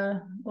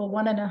 or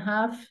one and a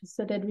half,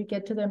 so that we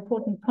get to the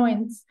important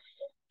points.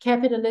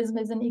 Capitalism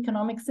is an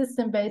economic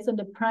system based on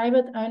the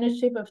private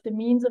ownership of the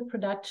means of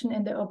production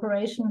and the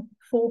operation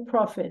for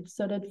profit.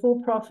 So that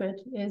for profit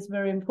is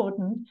very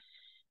important.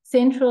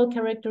 Central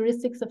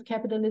characteristics of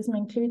capitalism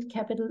include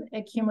capital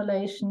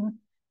accumulation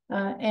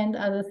and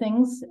other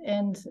things.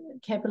 And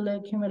capital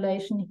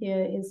accumulation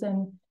here is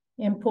an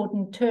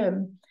important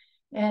term.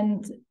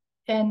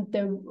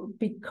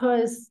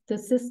 Because the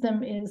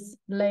system is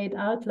laid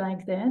out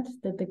like that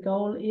the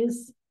goal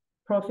is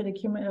profit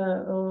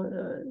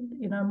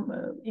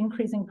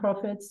increasing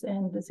profits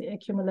and this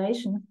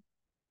accumulation.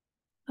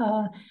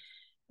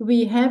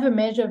 We have a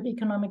measure of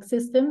economic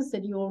systems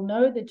that you all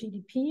know, the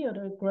GDP, or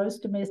the gross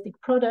domestic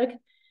product,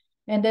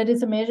 and that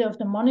is a measure of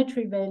the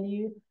monetary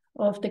value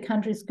of the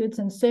country's goods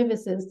and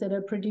services that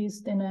are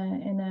produced in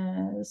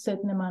a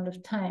certain amount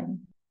of time.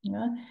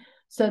 Yeah?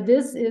 So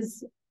this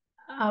is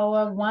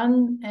our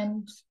one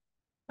and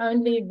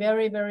only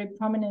very, very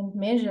prominent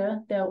measure.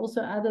 There are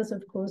also others,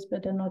 of course,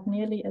 but they're not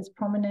nearly as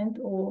prominent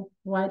or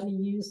widely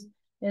used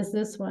as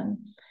this one.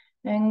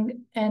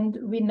 And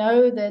we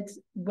know that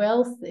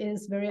wealth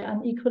is very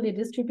unequally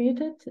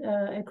distributed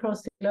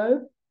across the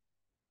globe.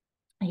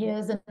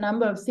 Here's a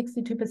number of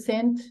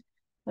 62%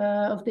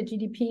 of the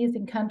GDPs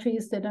in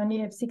countries that only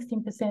have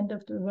 16%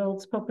 of the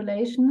world's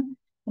population.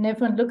 And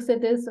everyone looks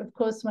at this, of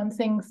course, one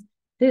thinks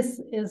this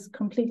is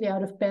completely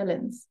out of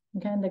balance.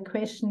 Okay? And the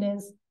question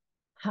is,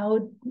 how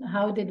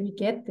did we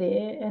get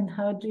there, and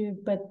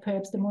but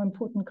perhaps the more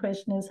important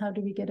question is, how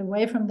do we get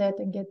away from that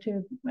and get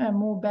to a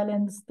more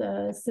balanced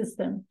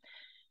system?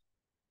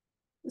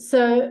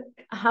 So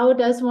how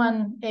does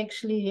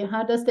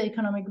the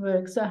economic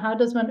work? So how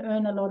does one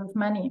earn a lot of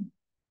money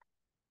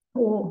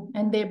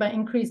and thereby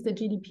increase the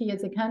GDP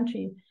as a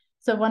country?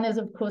 So one is,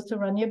 of course, to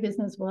run your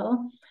business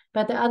well,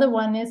 but the other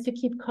one is to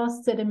keep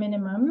costs at a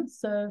minimum.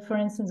 So for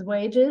instance,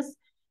 wages.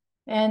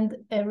 And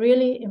a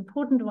really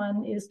important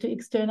one is to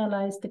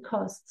externalize the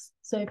costs.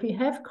 So if you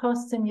have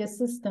costs in your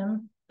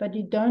system, but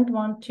you don't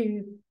want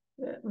to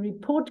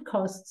report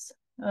costs,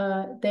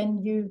 then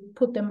you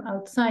put them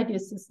outside your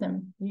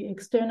system, you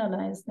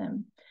externalize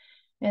them.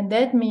 And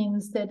that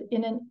means that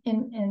in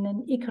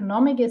an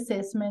economic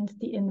assessment,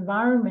 the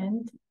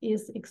environment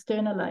is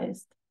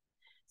externalized.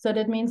 So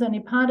that means only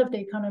part of the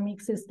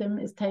economic system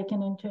is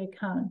taken into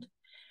account.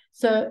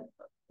 So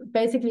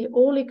basically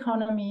all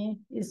economy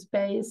is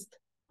based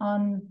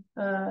on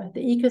the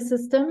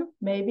ecosystem,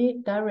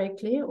 maybe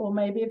directly or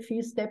maybe a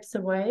few steps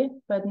away,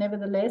 but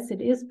nevertheless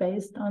it is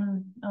based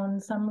on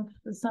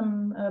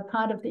some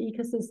part of the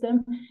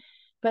ecosystem,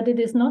 but it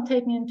is not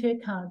taken into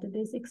account, it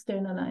is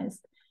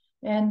externalized.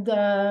 And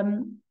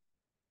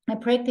a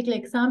practical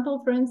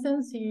example, for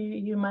instance,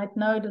 you might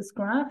know this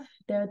graph.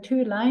 There are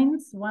two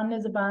lines. One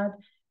is about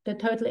the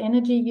total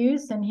energy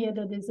use, and here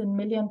that is in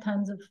million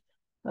tons of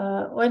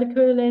oil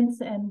equivalents,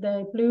 and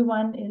the blue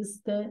one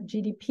is the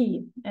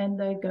GDP, and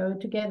they go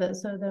together.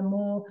 So the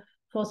more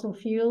fossil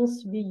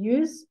fuels we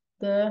use,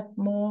 the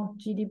more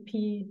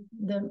GDP,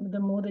 the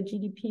more the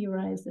GDP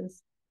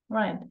rises.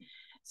 Right.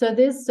 So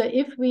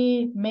if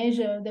we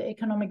measure the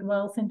economic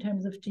wealth in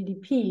terms of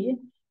GDP,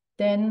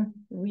 then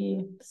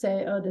we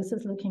say, oh, this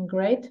is looking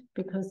great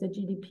because the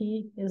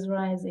GDP is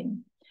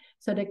rising.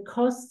 So the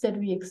costs that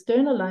we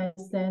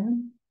externalize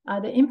then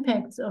are the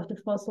impacts of the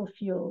fossil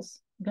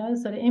fuels. Okay,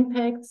 so the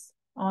impacts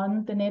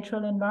on the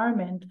natural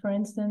environment, for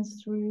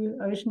instance, through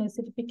ocean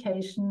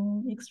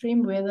acidification,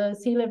 extreme weather,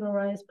 sea level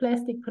rise,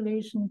 plastic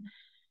pollution.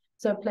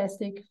 So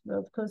plastic,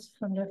 of course,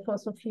 from the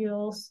fossil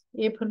fuels,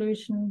 air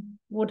pollution,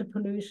 water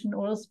pollution,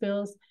 oil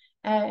spills.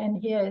 And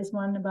here is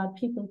one about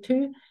people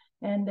too,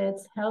 and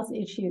that's health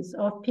issues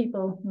of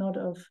people, not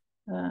of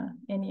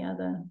any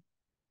other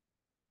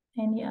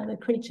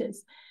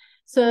creatures.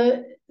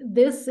 So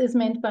this is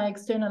meant by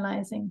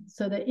externalizing.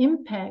 So the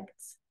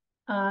impacts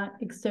are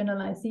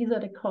externalized. These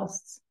are the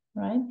costs.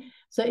 right?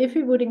 So if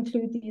we would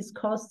include these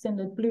costs in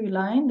the blue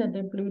line, then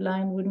the blue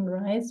line wouldn't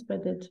rise,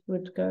 but it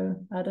would go,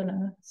 I don't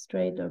know,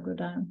 straight or go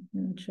down.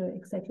 I'm not sure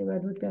exactly where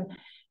it would go,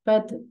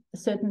 but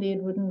certainly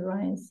it wouldn't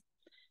rise.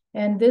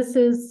 And this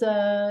is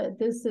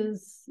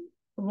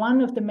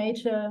one of the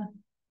major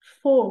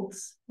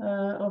faults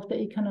of the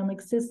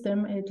economic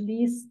system, at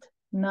least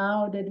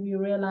now that we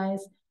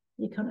realize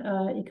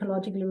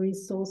ecological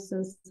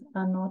resources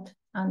are not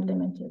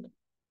unlimited.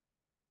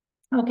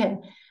 Okay,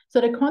 so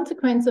the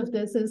consequence of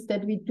this is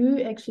that we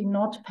do actually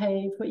not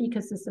pay for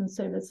ecosystem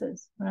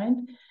services, right?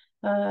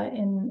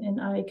 In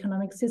our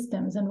economic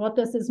systems. And what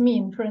does this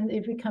mean? For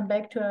if we come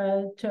back to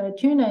our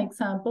tuna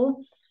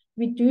example,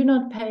 we do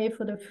not pay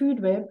for the food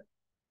web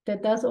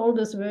that does all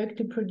this work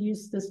to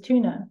produce this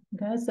tuna.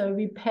 Okay, so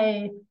we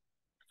pay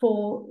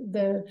for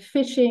the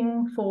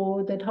fishing,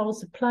 for that whole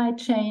supply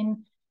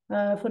chain,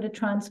 for the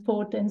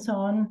transport and so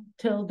on,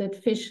 till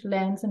that fish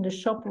lands in the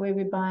shop where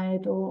we buy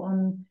it or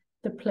on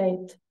the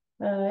plate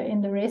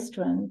in the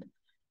restaurant.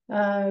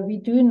 We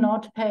do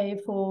not pay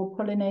for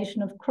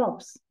pollination of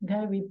crops.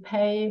 Okay, we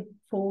pay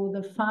for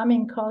the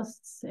farming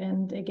costs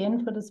and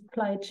again for the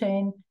supply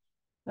chain,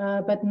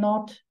 but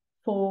not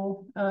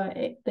for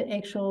the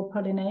actual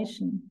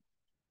pollination.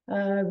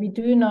 We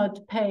do not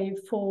pay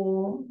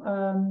for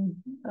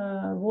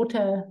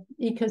water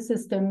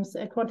ecosystems,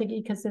 aquatic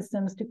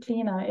ecosystems to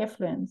clean our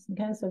effluents.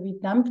 Okay, so we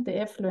dump the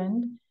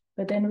effluent,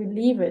 but then we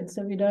leave it.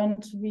 So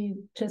we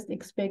just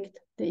expect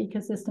the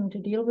ecosystem to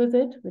deal with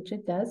it, which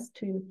it does,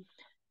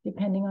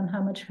 depending on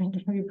how much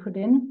we put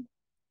in.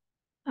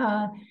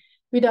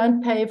 We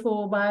don't pay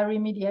for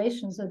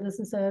bioremediation. So this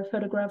is a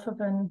photograph of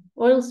an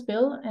oil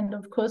spill. And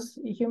of course,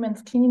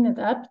 humans clean it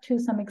up to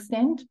some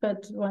extent,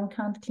 but one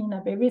can't clean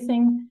up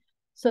everything.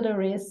 So the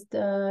rest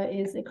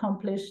is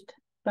accomplished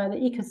by the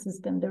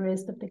ecosystem, the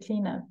rest of the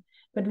cleanup.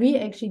 But we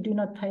actually do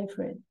not pay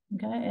for it.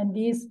 Okay, and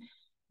these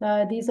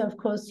are, of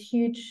course,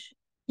 huge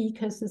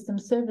ecosystem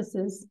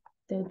services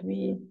that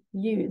we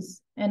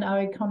use. And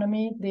our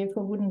economy,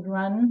 therefore, wouldn't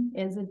run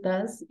as it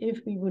does if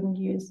we wouldn't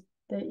use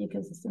the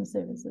ecosystem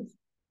services.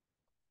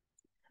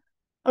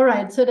 All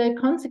right, so the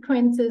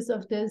consequences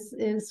of this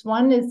is,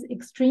 one is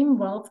extreme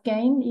wealth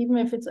gain, even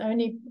if it's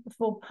only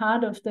for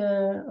part of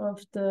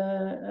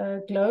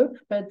the globe,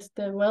 but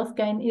the wealth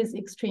gain is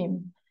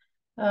extreme.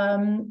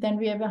 Then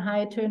we have a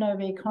high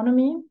turnover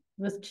economy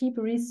with cheap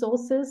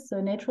resources, so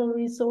natural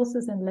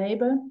resources and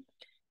labor,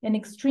 and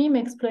extreme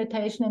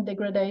exploitation and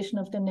degradation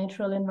of the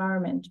natural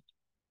environment.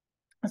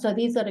 So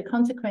these are the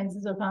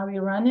consequences of how we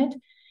run it.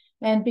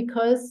 And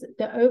because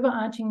the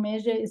overarching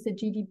measure is the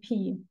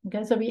GDP,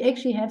 okay, so we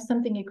actually have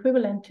something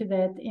equivalent to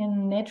that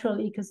in natural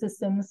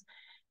ecosystems,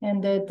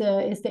 and that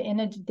is the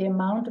energy, the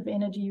amount of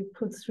energy you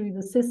put through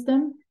the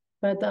system.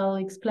 But I'll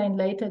explain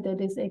later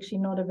that is actually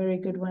not a very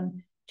good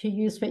one to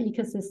use for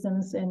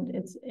ecosystems, and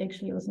it's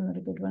actually also not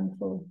a good one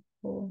for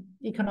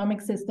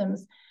economic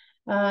systems.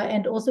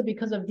 And also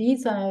because of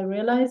these, I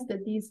realized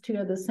that these two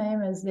are the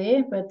same as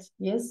there, but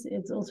yes,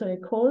 it's also a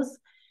cause.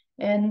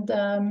 And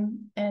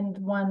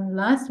one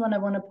last one I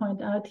want to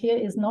point out here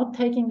is not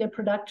taking the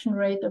production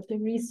rate of the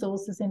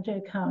resources into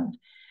account.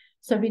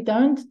 So we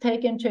don't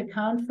take into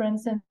account, for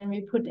instance, when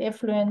we put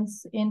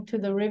effluents into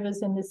the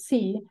rivers and the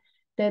sea,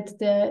 that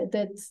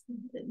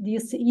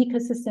these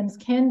ecosystems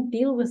can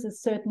deal with a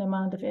certain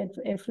amount of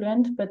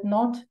effluent, but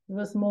not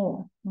with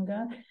more.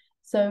 Okay?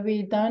 So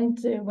we don't,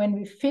 when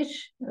we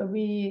fish,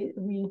 we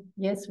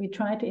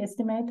try to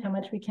estimate how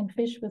much we can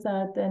fish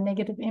without a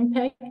negative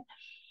impact.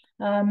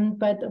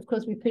 But of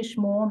course we fish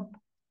more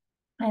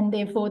and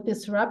therefore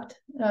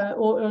disrupt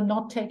or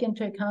not take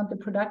into account the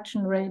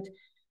production rate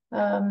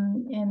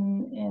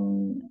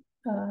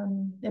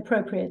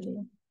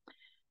appropriately.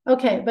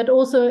 Okay, but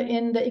also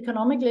in the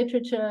economic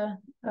literature,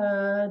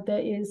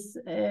 there is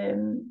a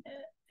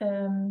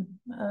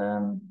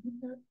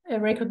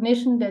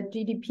recognition that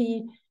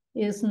GDP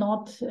is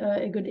not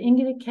a good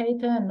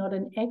indicator, not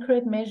an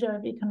accurate measure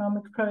of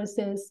economic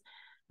process.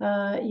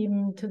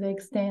 Even to the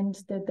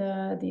extent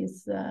that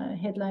these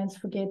headlines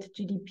forget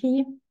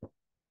GDP.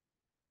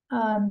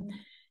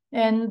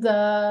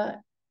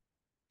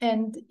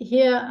 And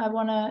here I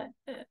want to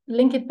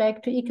link it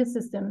back to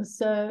ecosystems.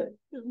 So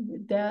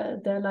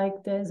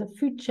there's a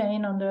food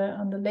chain on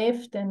the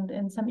left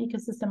and some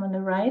ecosystem on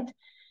the right.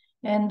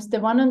 And the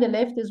one on the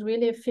left is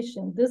really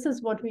efficient. This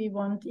is what we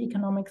want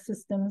economic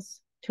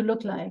systems to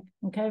look like.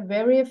 Okay,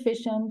 very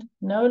efficient,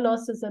 no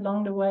losses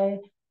along the way,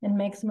 and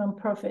maximum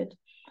profit.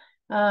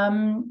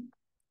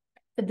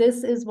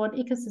 This is what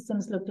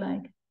ecosystems look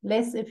like,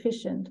 less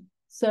efficient.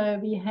 So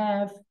we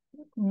have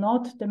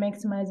not the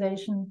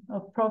maximization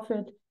of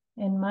profit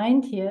in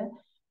mind here,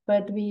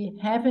 but we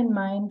have in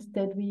mind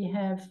that we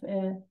have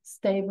a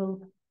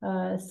stable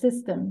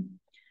system.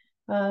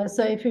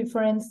 So if we,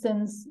 for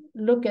instance,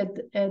 look at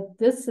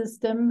this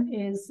system,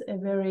 it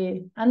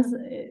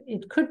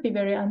could be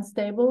very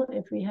unstable.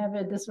 If we have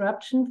a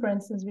disruption, for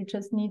instance, we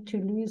just need to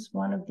lose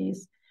one of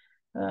these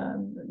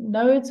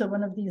nodes or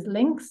one of these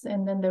links,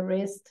 and then the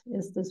rest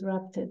is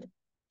disrupted.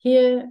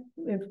 Here,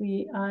 if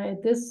we are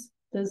at this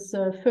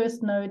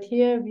first node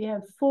here, we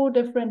have 4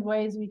 different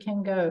ways we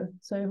can go.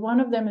 So if one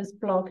of them is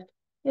blocked,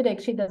 it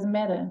actually doesn't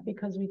matter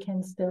because we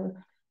can still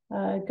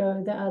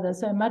go the other.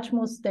 So a much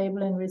more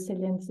stable and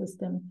resilient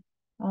system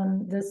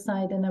on this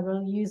side. And I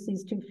will use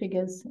these 2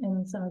 figures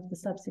in some of the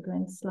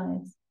subsequent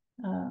slides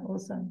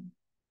also.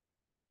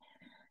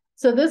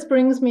 So this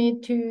brings me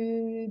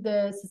to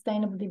the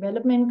Sustainable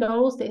Development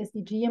Goals, the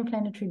SDG and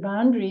planetary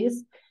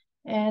boundaries,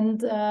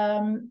 and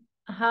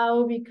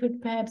how we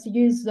could perhaps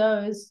use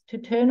those to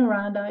turn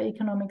around our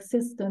economic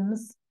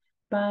systems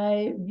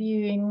by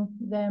viewing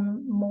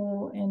them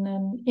more in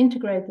an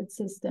integrated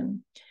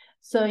system.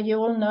 So you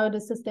all know the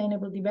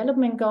Sustainable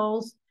Development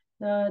Goals.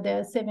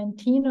 There are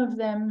 17 of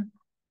them.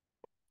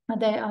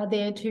 They are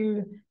there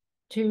to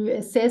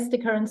assess the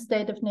current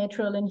state of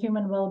natural and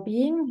human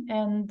well-being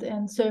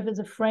and serve as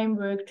a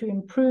framework to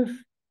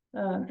improve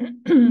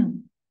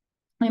the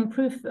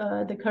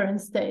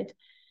current state.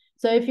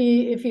 So if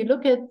you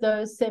look at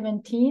those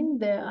 17,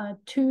 there are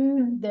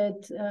 2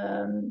 that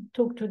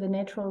talk to the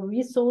natural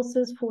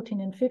resources,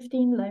 14 and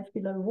 15, life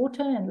below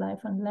water and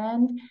life on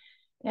land.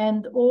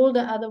 And all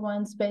the other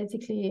ones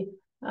basically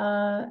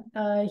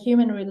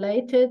human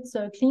related.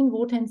 So clean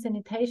water and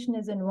sanitation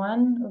is in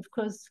one. Of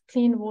course,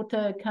 clean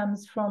water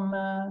comes from,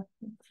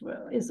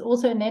 is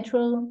also a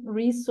natural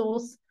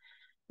resource.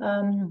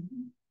 And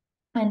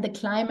the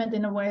climate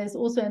in a way is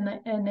also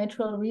a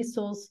natural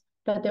resource,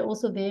 but they're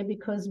also there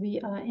because we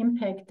are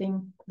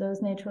impacting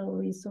those natural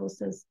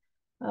resources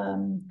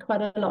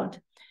quite a lot.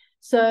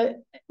 So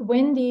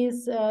when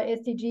these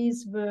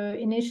SDGs were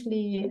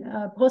initially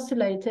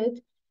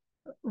postulated,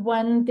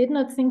 one did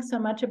not think so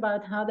much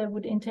about how they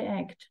would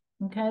interact.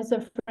 Okay, so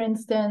for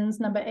instance,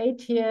 number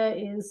 8 here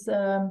is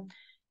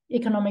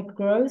economic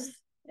growth,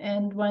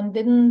 and one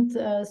didn't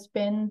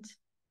spend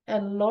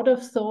a lot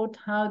of thought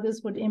how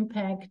this would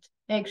impact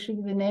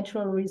actually the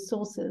natural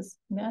resources.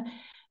 Yeah,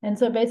 and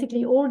so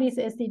basically all these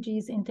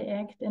SDGs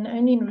interact, and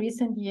only in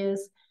recent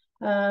years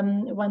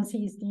one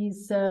sees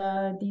these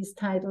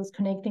titles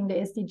connecting the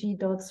SDG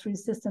dots through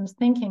systems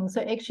thinking. So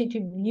actually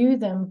to view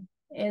them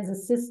as a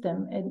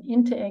system and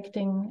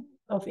interacting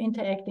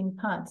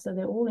parts. So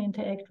they all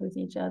interact with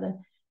each other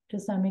to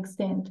some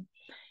extent.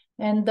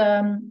 And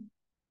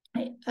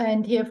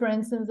here, for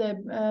instance,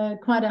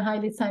 quite a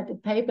highly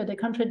cited paper, The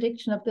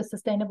Contradiction of the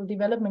Sustainable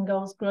Development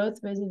Goals, Growth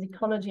versus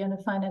Ecology on a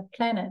Finite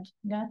Planet.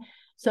 Yeah?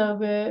 So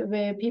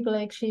where people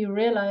actually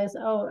realize,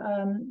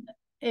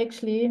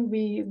 actually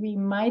we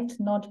might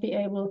not be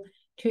able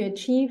to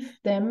achieve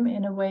them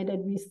in a way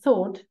that we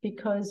thought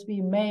because we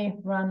may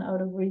run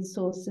out of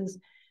resources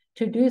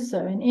to do so.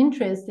 And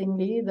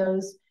interestingly,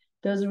 those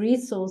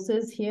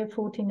resources here,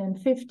 14 and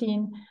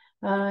 15,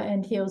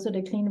 and here also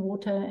the clean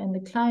water and the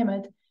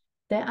climate,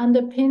 they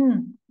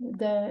underpin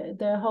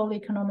the whole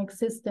economic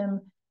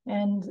system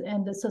and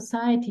the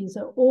society.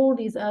 So all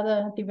these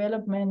other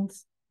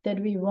developments that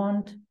we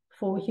want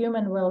for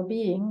human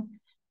well-being,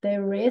 they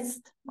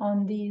rest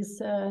on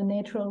these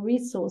natural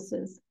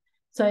resources.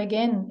 So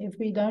again, if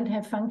we don't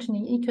have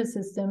functioning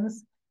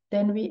ecosystems,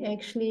 then we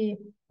actually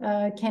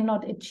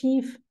cannot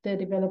achieve the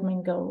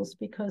development goals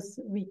because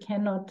we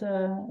cannot,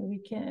 there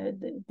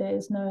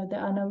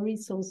are no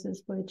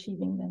resources for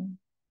achieving them.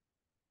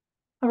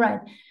 All right,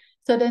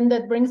 so then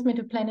that brings me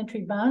to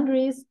planetary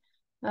boundaries.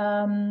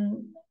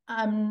 I'm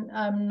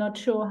not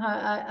sure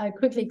how I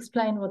quickly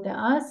explain what they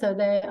are. So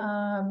they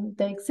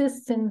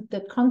exist since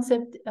the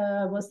concept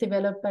was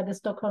developed by the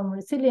Stockholm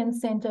Resilience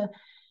Center,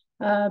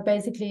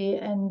 basically,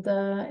 and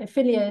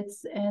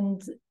affiliates,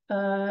 and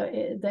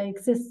they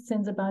exist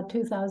since about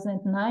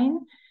 2009,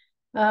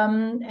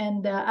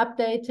 and they're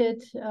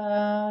updated.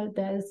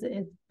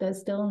 They're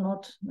still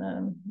not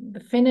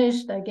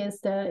finished. I guess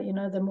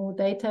the more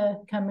data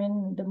come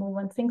in, the more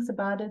one thinks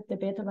about it, the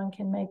better one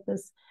can make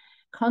this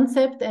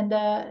concept. And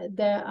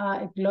there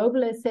are a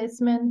global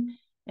assessment,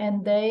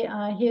 and they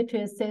are here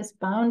to assess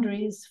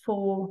boundaries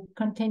for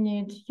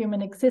continued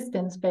human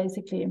existence,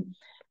 basically.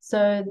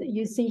 So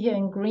you see here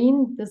in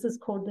green, this is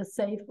called the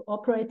safe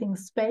operating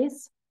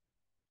space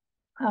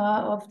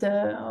of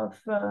the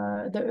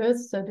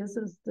Earth. So this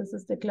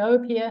is the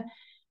globe here,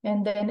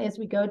 and then as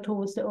we go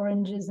towards the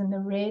oranges and the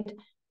red,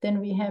 then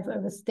we have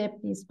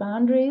overstepped these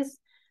boundaries.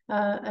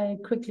 I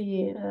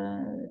quickly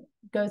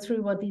go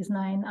through what these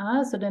 9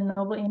 are. So the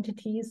novel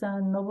entities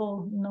are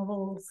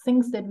novel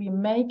things that we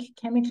make,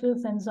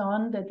 chemicals and so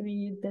on, that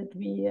we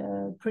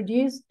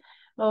produce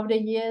over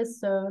the years.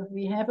 So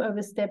we have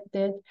overstepped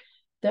that.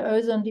 The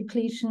ozone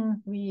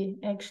depletion we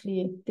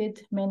actually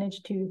did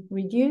manage to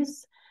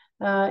reduce.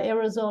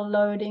 Aerosol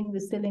loading,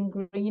 we're still in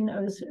green.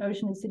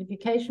 Ocean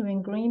acidification, we're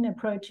in green,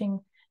 approaching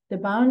the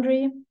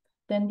boundary.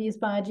 Then these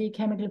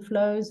biogeochemical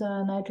flows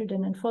are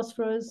nitrogen and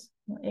phosphorus,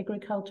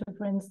 agriculture,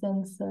 for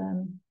instance.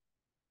 Then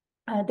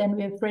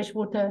we have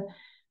freshwater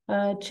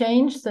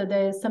change. So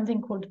there's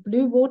something called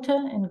blue water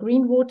and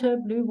green water.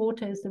 Blue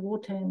water is the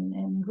water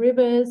in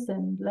rivers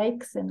and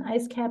lakes and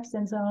ice caps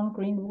and so on.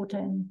 Green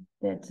water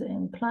that's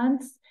in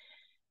plants.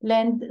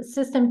 Land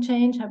system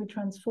change, how we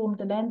transform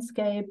the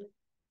landscape.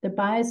 the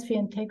biosphere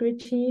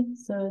integrity,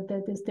 so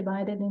that is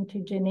divided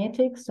into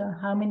genetics, so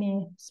how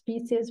many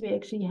species we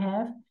actually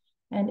have,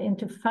 and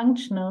into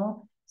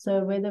functional,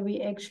 so whether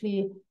we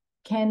actually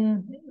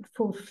can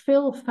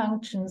fulfill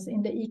functions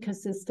in the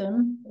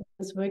ecosystem,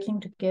 is working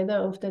together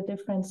of the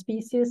different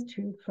species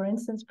to, for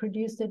instance,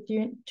 produce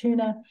the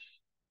tuna.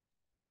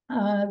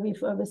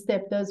 We've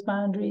overstepped those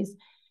boundaries.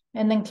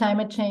 And then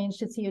climate change,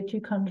 the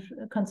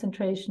CO2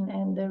 concentration,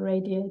 and the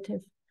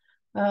radiative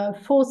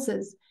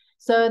forces.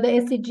 So the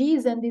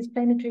SDGs and these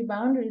planetary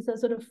boundaries are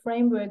sort of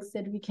frameworks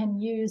that we can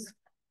use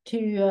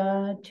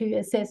to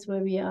assess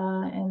where we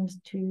are and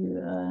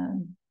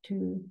to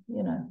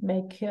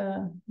make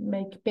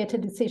better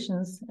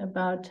decisions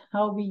about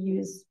how we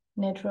use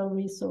natural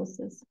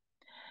resources.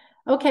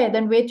 Okay,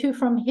 then where to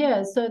from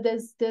here? So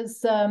there's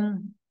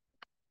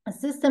a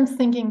systems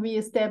thinking we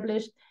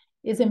established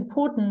is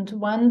important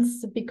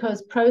once,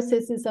 because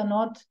processes are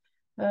not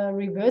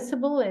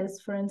reversible, as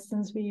for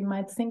instance we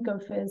might think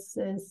of as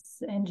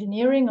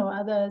engineering or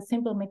other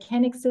simple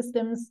mechanic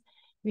systems.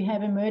 We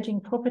have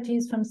emerging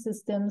properties from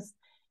systems.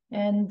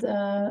 And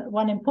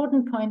one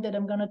important point that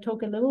I'm going to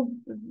talk a little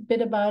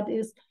bit about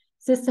is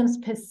systems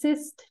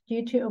persist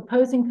due to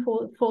opposing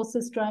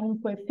forces striving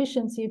for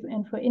efficiency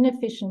and for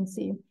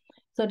inefficiency.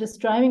 So the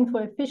striving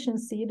for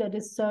efficiency that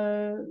is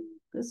so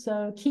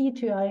key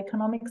to our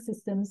economic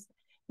systems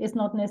is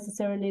not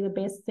necessarily the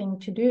best thing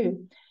to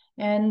do.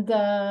 And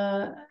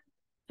a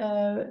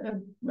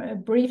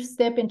brief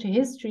step into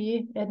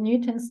history, at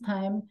Newton's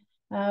time,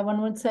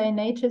 one would say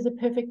nature is a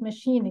perfect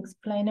machine,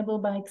 explainable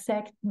by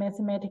exact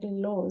mathematical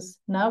laws.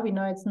 Now we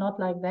know it's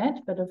not like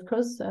that, but of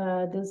course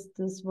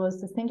this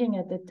was the thinking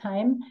at the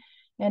time.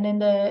 And in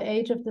the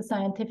age of the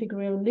scientific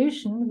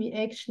revolution, we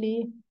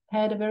actually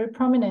had a very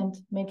prominent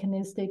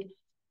mechanistic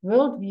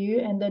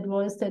worldview, and that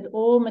was that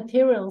all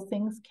material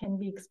things can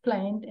be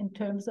explained in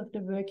terms of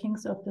the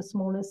workings of the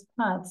smallest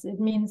parts.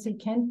 It means you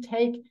can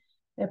take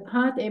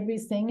apart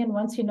everything, and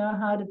once you know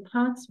how the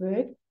parts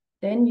work,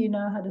 then you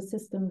know how the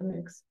system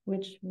works,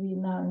 which we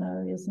now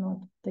know is not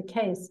the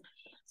case.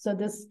 So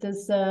this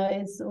is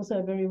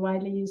also a very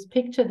widely used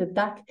picture. The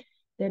duck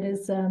that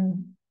is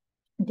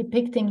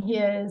depicting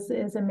here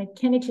is a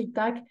mechanical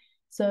duck.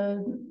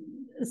 So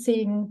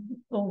seeing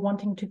or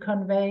wanting to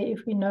convey,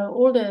 if we know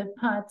all the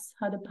parts,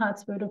 how the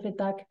parts work of a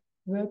duck,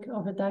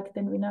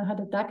 then we know how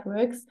the duck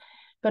works.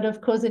 But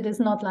of course, it is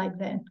not like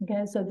that.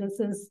 Okay, so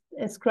this is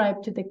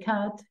ascribed to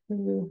Descartes,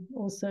 who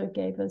also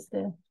gave us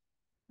the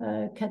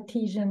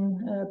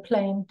Cartesian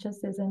plane,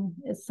 just as an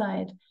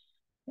aside.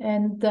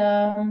 And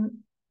that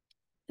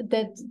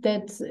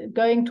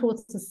going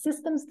towards the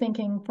systems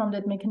thinking from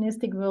that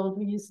mechanistic world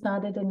we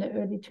started in the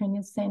early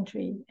 20th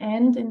century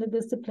and in the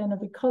discipline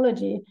of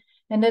ecology.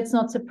 And that's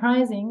not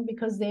surprising,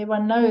 because there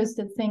one knows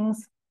that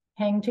things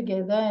hang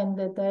together and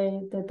that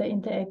they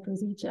interact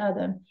with each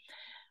other.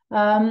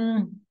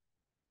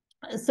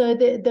 So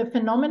the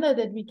phenomena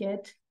that we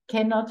get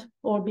cannot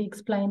all be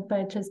explained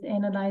by just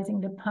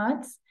analyzing the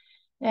parts.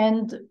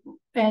 And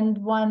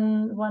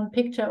one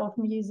picture of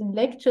me using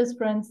lectures,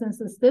 for instance,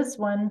 is this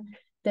one,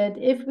 that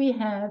if we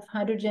have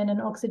hydrogen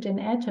and oxygen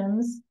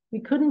atoms,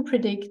 we couldn't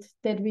predict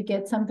that we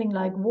get something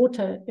like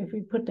water if we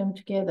put them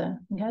together.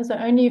 Okay? So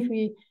only if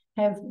we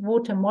have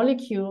water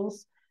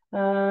molecules,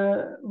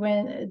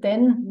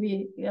 then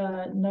we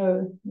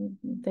know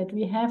that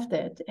we have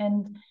that.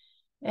 And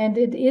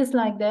it is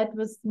like that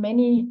with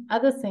many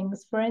other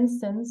things. For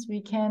instance,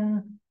 we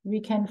can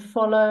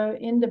follow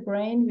in the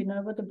brain. We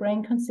know what the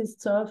brain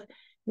consists of.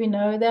 We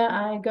know there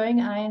are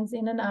going ions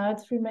in and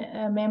out through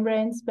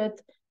membranes,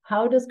 but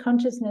how does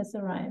consciousness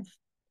arrive?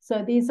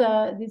 So these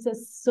are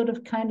sort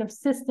of kind of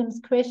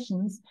systems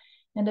questions.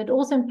 And it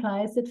also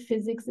implies that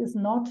physics is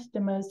not the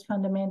most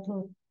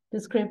fundamental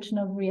description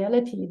of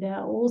reality. There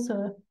are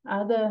also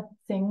other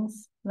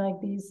things like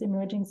these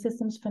emerging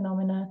systems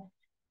phenomena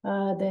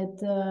that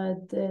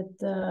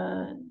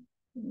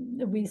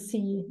we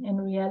see in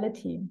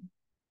reality.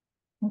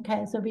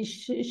 Okay, so we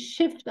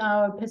shift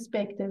our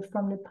perspective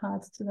from the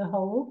parts to the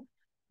whole,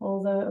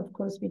 although of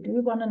course we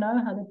do want to know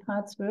how the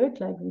parts work,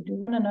 like we do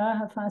want to know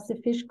how fast the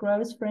fish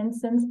grows, for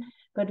instance,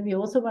 but we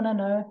also want to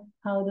know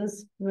how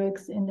this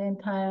works in the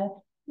entire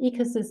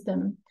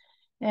ecosystem.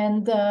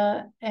 And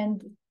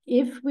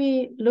if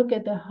we look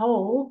at the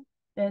whole,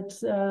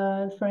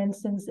 for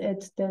instance,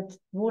 at that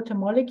water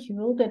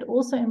molecule, that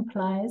also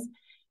implies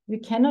we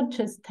cannot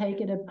just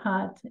take it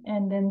apart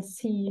and then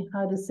see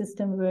how the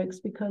system works,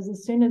 because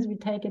as soon as we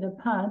take it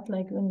apart,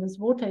 like in this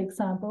water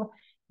example,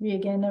 we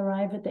again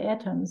arrive at the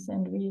atoms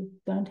and we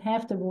don't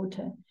have the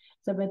water.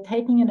 So by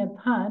taking it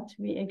apart,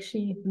 we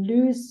actually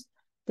lose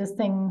the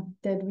thing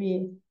that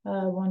we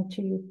want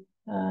to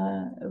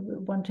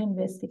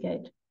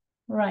investigate.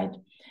 Right.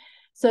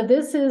 So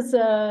this is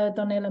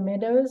Donella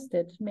Meadows,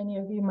 that many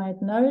of you might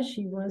know.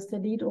 She was the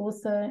lead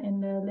author in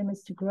the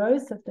Limits to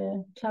Growth of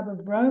the Club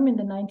of Rome in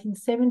the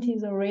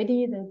 1970s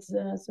already. That's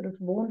sort of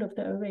warned of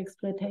the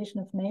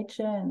overexploitation of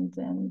nature and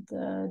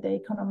the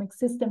economic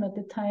system at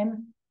the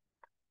time.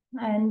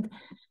 And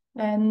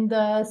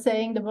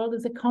saying the world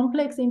is a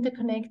complex,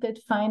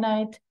 interconnected,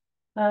 finite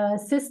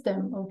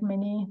system of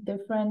many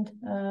different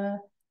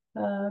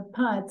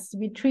parts.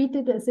 We treat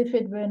it as if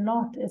it were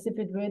not, as if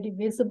it were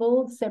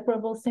divisible,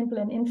 separable, simple,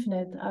 and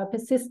infinite. Our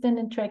persistent,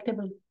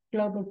 intractable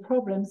global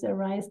problems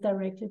arise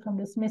directly from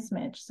this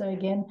mismatch. So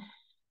again,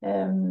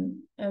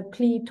 a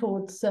plea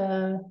towards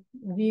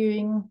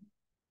viewing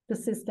the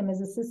system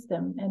as a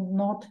system and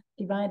not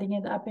dividing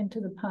it up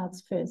into the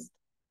parts first.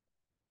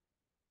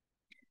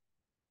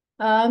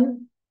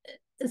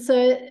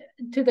 So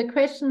to the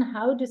question,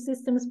 how do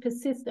systems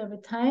persist over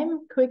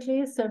time?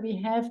 Quickly, so we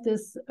have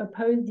these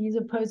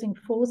opposing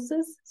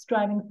forces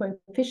striving for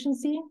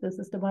efficiency. This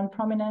is the one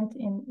prominent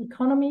in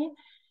economy,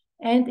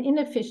 and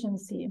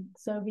inefficiency.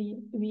 So we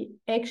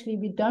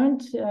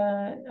don't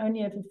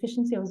only have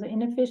efficiency, also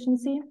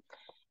inefficiency.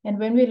 And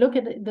when we look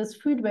at this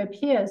food web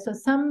here, so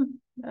some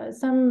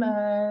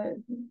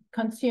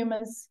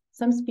consumers,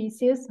 some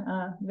species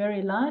are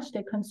very large,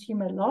 they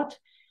consume a lot.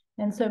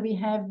 And so we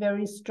have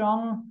very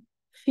strong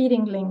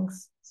feeding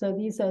links. So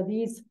these are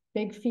these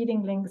big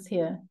feeding links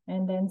here.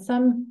 And then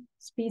some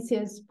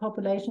species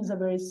populations are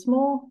very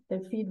small, they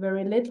feed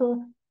very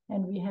little,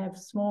 and we have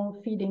small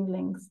feeding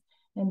links.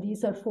 And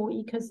these are 4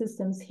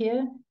 ecosystems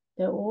here.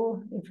 They're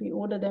all, if we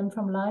order them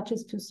from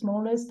largest to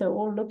smallest, they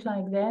all look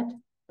like that.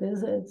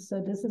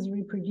 So this is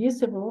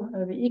reproducible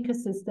over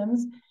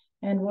ecosystems.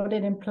 And what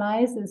it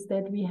implies is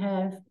that we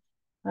have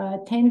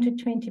 10 to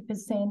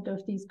 20%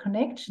 of these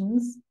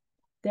connections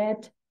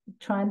that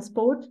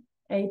transport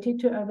 80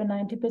 to over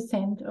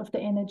 90% of the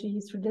energy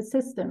through the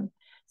system.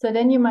 So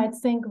then you might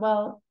think,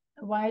 well,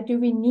 why do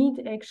we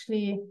need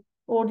actually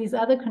all these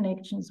other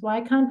connections?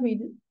 Why can't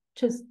we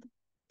just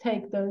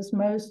take those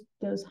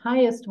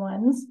highest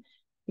ones,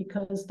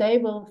 because they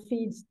will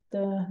feed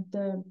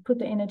put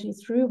the energy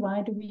through?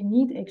 Why do we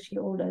need actually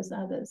all those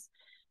others?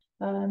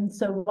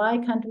 So why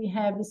can't we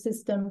have a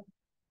system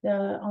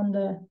on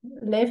the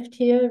left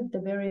here, the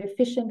very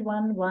efficient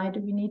one? Why do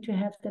we need to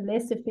have the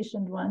less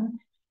efficient one?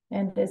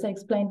 And as I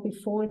explained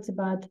before, it's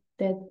about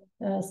that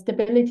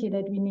stability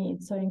that we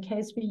need. So in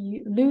case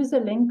we lose a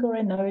link or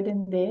a node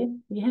in there,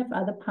 we have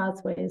other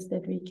pathways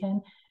that we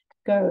can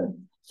go.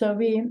 So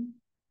we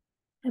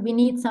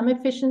need some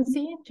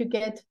efficiency to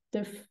get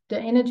the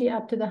energy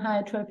up to the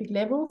higher trophic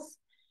levels,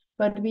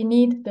 but we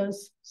need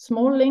those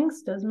small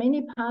links, those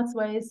many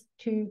pathways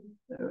to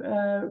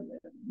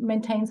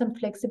maintain some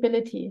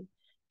flexibility,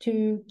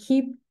 to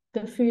keep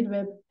the food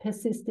web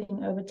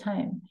persisting over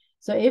time.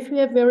 So if we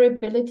have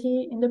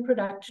variability in the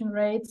production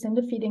rates and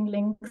the feeding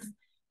links,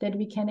 that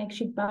we can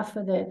actually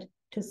buffer that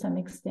to some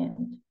extent.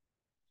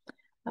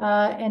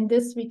 And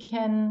this we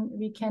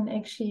can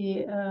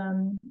actually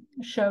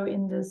show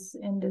in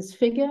this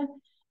figure.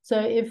 So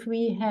if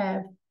we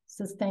have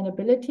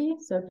sustainability,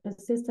 so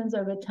persistence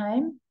over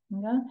time,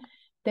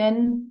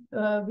 then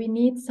we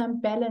need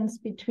some balance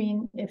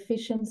between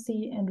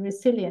efficiency and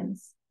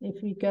resilience.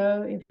 If we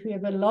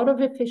have a lot of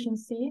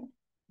efficiency,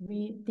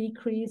 we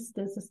decrease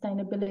the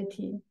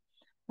sustainability.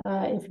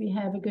 If we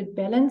have a good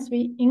balance,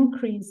 we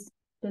increase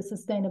the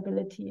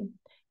sustainability.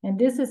 And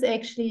this is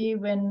actually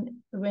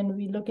when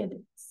we look at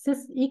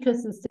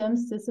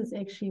ecosystems, this is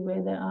actually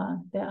where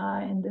they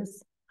are in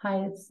this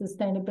highest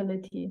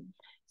sustainability.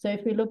 So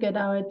if we look at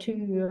our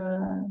two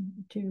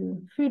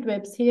food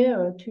webs here,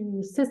 or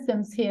 2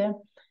 systems here,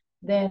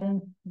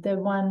 then the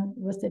one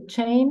with the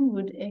chain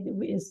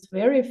is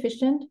very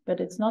efficient, but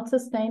it's not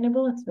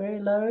sustainable. It's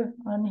very low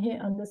on here,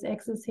 on this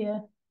axis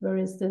here,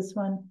 whereas this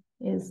one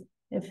is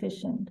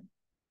efficient.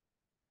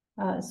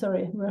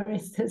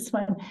 Whereas this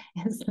one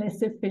is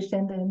less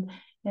efficient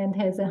and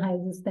has a high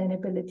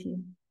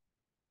sustainability.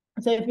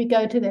 So if we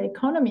go to the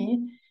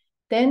economy,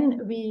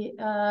 then we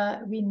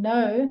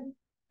know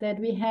that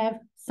we have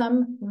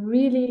some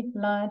really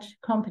large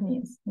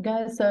companies.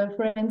 Okay, so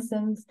for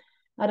instance,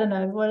 I don't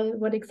know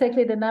what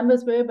exactly the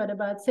numbers were, but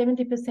about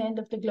 70%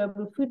 of the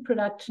global food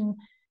production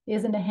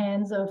is in the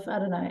hands of, I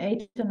don't know,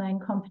 8 to 9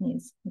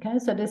 companies. Okay,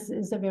 so this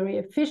is a very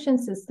efficient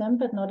system,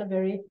 but not a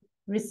very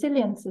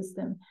resilient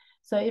system.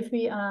 So if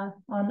we are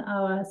on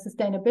our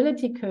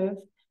sustainability curve,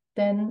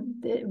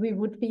 then we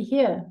would be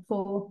here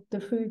for the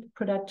food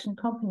production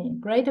company.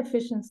 Great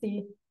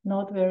efficiency,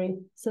 not very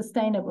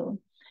sustainable.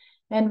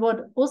 And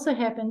what also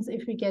happens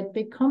if we get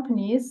big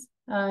companies,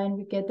 and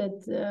we get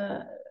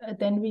that,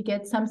 then we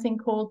get something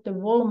called the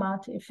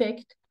Walmart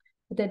effect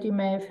that you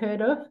may have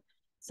heard of.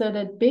 So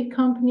that big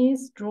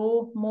companies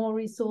draw more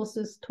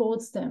resources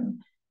towards them.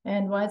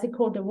 And why is it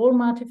called the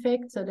Walmart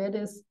effect? So that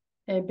is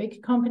a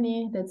big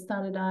company that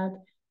started out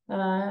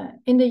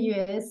in the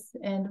US,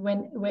 and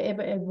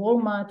wherever a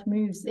Walmart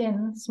moves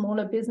in,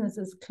 smaller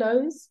businesses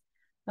close.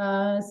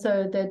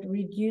 So that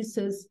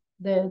reduces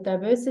the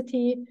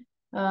diversity.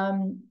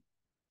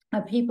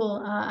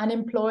 People are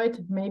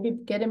unemployed, maybe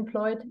get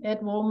employed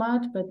at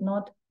Walmart, but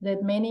not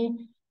that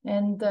many.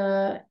 And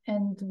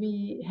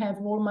we have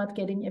Walmart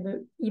getting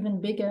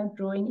even bigger,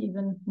 drawing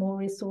even more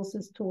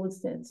resources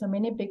towards that. So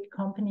many big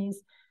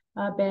companies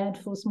are bad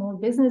for small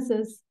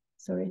businesses.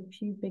 Sorry,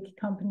 few big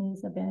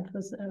companies are bad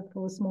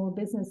for small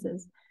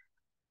businesses.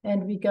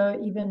 And we go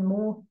even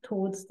more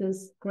towards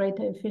this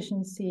greater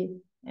efficiency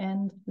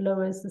and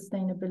lower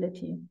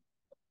sustainability.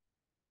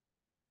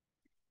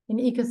 In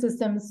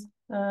ecosystems,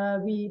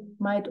 we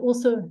might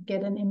also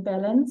get an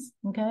imbalance,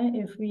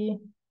 okay,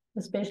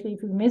 especially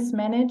if we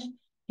mismanage.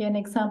 Here an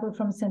example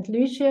from St.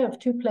 Lucia, of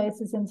 2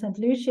 places in St.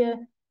 Lucia.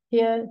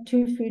 Here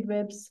 2 food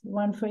webs,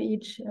 1 for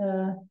each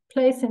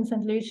place in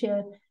St.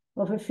 Lucia,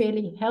 of a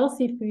fairly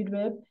healthy food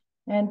web.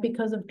 And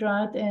because of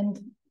drought and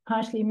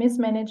partially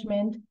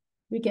mismanagement,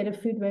 we get a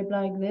food web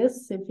like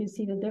this. If you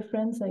see the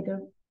difference, I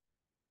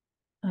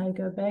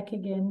go back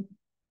again.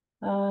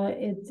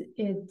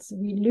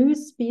 We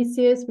lose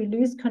species, we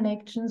lose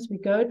connections, we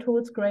go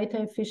towards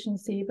greater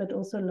efficiency, but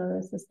also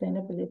lower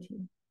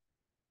sustainability.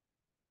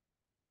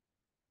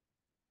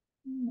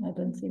 I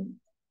don't see.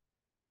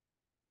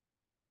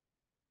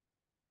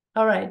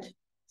 All right.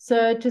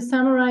 So to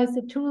summarize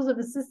the tools of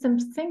a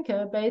systems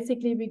thinker,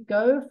 basically we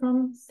go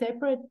from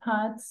separate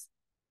parts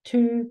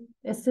to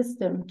a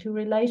system, to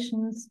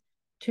relations,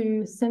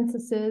 to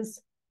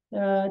synthesis,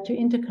 to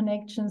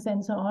interconnections,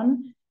 and so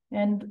on.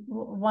 And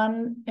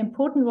one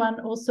important one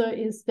also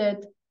is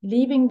that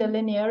leaving the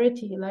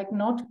linearity, like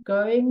not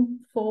going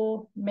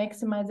for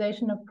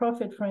maximization of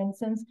profit, for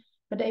instance,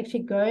 but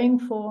actually going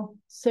for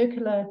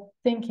circular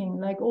thinking,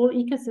 like all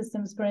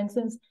ecosystems, for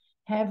instance,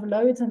 have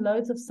loads and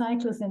loads of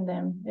cycles in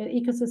them. An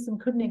ecosystem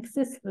couldn't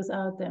exist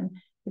without them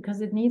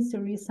because it needs to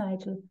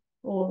recycle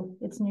all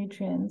its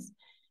nutrients.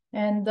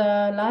 And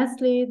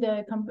lastly,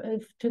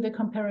 to the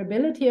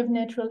comparability of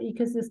natural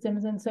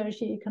ecosystems and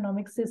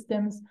socio-economic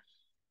systems,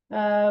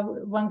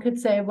 one could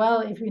say,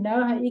 well, if we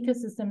know how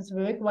ecosystems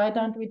work, why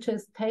don't we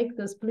just take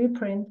this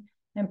blueprint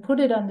and put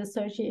it on the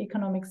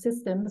socio-economic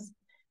systems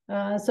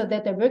so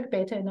that they work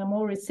better and are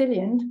more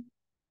resilient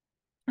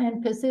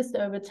and persist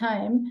over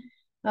time?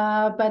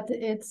 But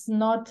it's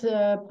not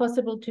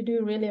possible to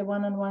do really a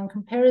one-on-one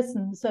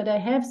comparison. So they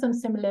have some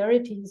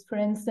similarities. For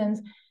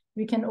instance,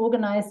 we can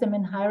organize them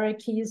in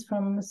hierarchies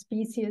from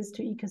species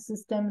to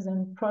ecosystems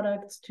and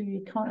products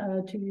to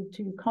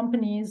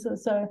companies.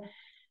 So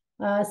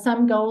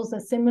some goals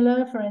are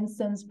similar. For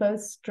instance,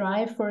 both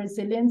strive for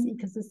resilience.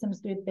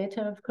 Ecosystems do it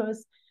better, of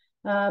course.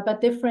 But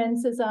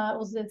differences are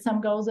also that some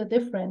goals are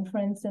different. For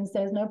instance,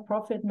 there's no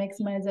profit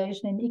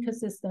maximization in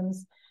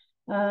ecosystems.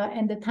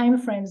 And the time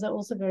frames are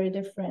also very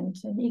different.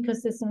 In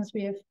ecosystems,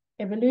 we have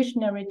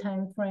evolutionary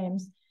time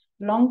frames,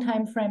 long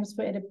time frames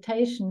for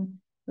adaptation,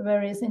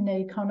 whereas in the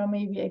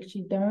economy, we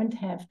actually don't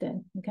have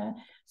that, okay?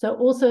 So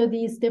also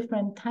these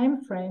different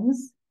time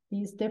frames,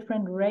 these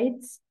different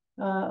rates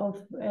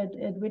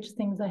at which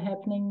things are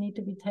happening need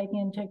to be taken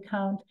into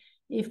account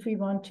if we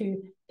want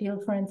to deal,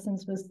 for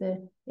instance, with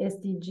the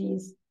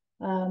SDGs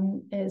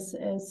as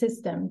a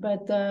system.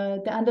 But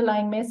the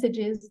underlying message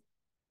is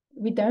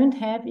we don't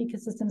have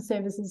ecosystem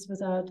services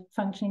without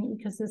functioning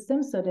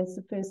ecosystems. So that's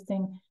the first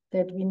thing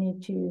that we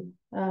need to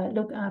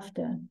look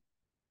after.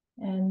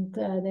 And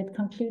that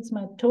concludes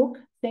my talk.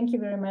 Thank you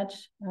very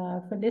much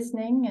for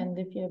listening. And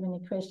if you have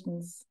any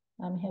questions,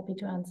 I'm happy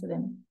to answer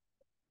them.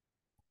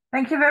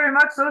 Thank you very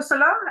much,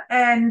 Ursula.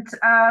 And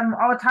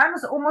our time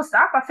is almost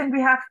up. I think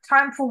we have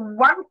time for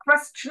one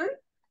question.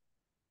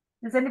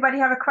 Does anybody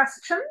have a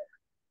question?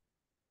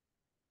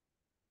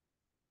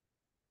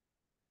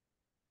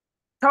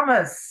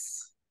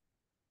 Thomas,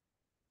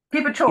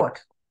 keep it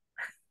short.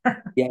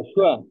 Yeah,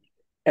 sure.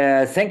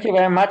 Thank you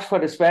very much for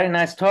this very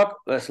nice talk,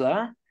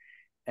 Ursula.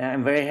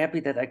 I'm very happy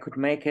that I could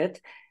make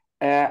it.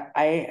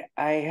 I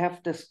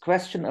have this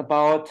question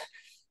about,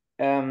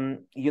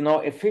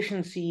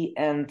 efficiency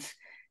and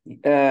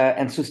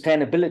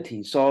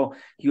sustainability. So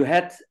you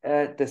had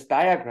this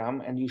diagram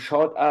and you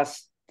showed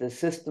us the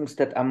systems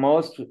that are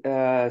most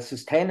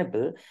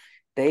sustainable.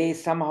 They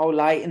somehow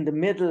lie in the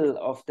middle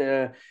of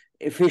the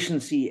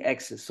efficiency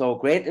axis. So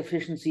great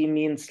efficiency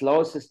means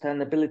low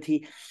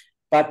sustainability,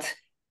 but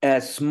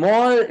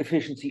small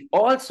efficiency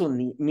also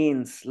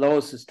means low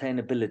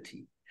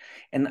sustainability.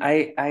 And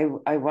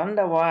I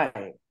wonder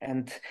why.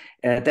 And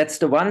that's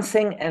the one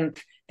thing. And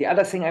the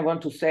other thing I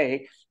want to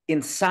say,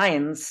 in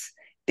science,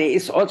 there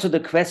is also the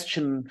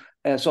question,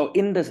 so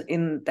in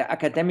the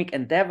academic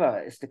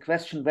endeavor is the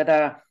question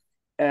whether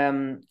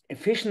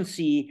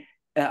efficiency,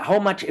 how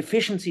much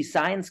efficiency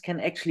science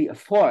can actually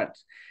afford.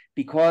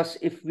 Because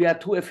if we are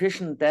too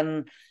efficient,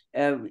 then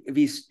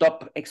we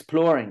stop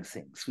exploring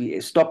things.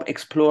 We stop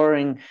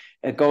exploring,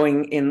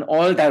 going in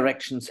all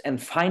directions and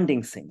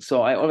finding things.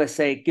 So I always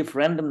say, give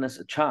randomness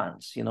a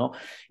chance,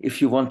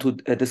 if you want to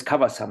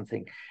discover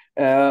something.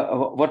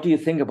 What do you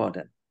think about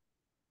that?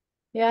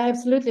 Yeah,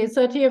 absolutely.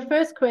 So to your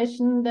first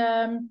question,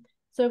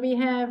 so we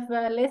have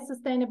less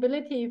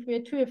sustainability if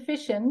we're too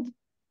efficient.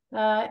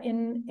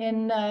 In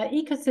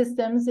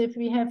ecosystems, if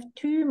we have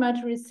too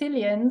much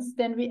resilience,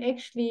 then we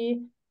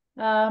actually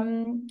are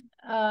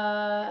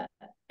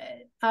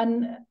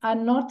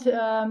not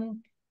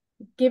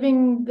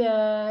giving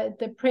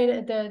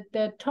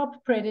the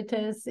top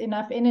predators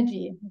enough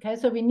energy. Okay,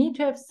 so we need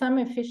to have some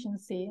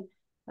efficiency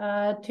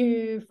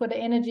for the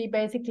energy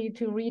basically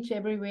to reach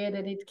everywhere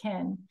that it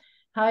can.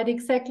 How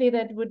exactly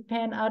that would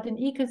pan out in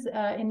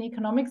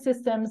economic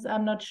systems,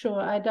 I'm not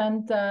sure. I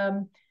don't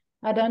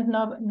I don't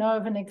know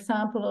of an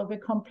example of a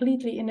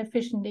completely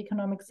inefficient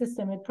economic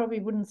system. It probably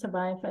wouldn't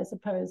survive, I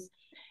suppose.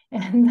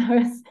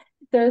 And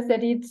those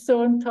that it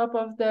saw on top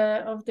of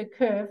the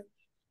curve,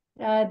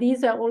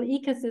 these are all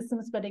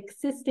ecosystems, but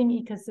existing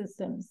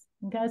ecosystems.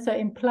 Okay, so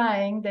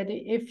implying that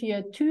if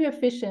you're too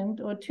efficient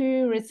or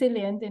too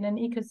resilient in an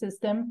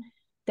ecosystem,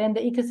 then the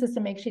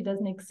ecosystem actually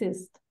doesn't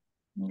exist.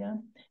 Okay,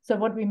 so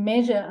what we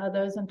measure are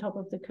those on top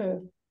of the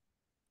curve.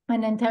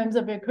 And in terms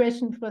of your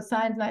question for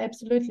science, no,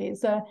 absolutely.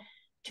 So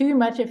too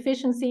much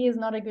efficiency is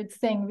not a good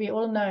thing. We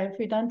all know if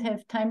we don't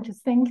have time to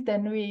think,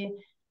 then we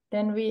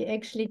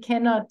actually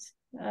cannot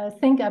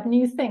think up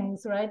new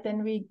things, right?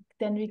 Then we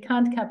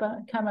can't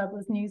come up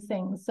with new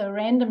things. So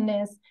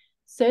randomness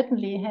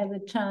certainly has a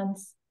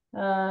chance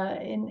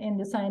in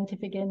the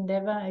scientific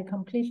endeavor. I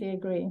completely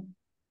agree.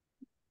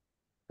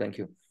 Thank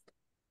you.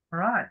 All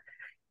right.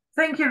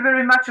 Thank you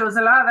very much,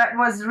 Ursula. That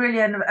was really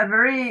a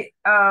very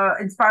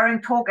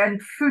inspiring talk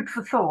and food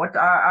for thought,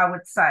 I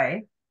would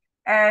say.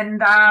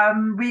 And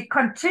we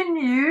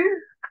continue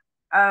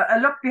a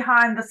look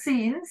behind the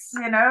scenes,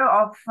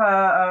 of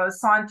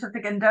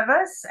scientific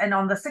endeavors. And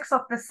on the 6th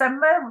of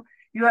December,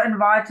 you are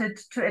invited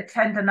to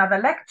attend another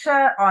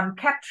lecture on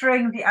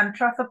capturing the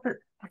Anthropocene.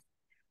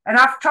 And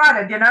I've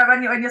tried it,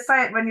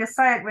 when you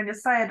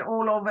say it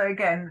all over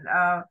again,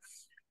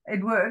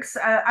 it works.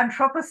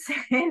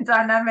 Anthropocene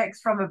dynamics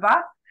from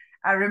above,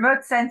 a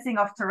remote sensing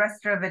of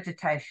terrestrial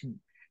vegetation.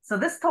 So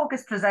this talk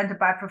is presented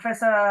by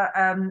Professor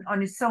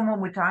Onisomo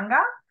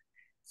Mutanga.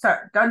 So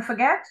don't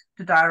forget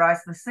to diarize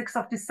the 6th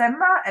of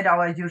December at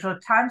our usual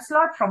time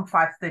slot from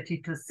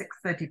 5:30 to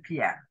 6:30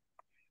 p.m.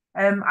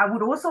 I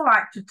would also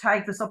like to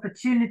take this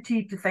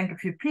opportunity to thank a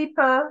few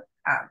people.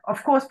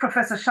 Of course,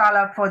 Professor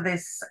Scharler for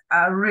this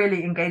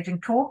really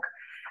engaging talk.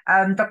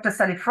 Dr.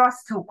 Sally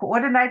Frost, who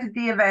coordinated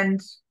the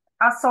event.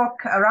 Asok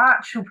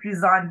Arach, who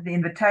designed the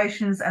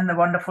invitations and the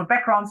wonderful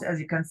backgrounds, as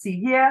you can see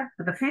here,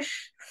 with the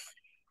fish.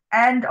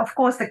 And of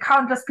course, the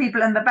countless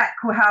people in the back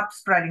who helped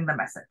spreading the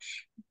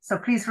message. So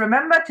please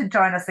remember to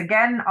join us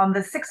again on the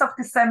 6th of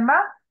December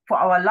for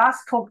our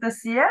last talk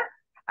this year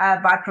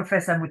by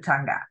Professor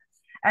Mutanga.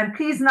 And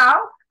please now,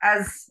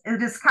 as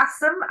it is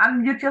custom,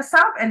 unmute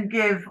yourself and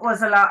give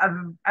Ursula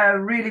a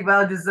really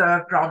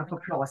well-deserved round of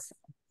applause.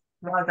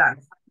 Well done.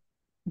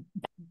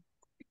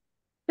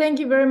 Thank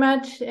you very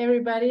much,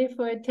 everybody,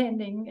 for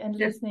attending and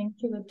listening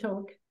to the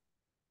talk.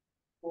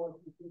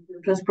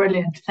 It was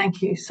brilliant.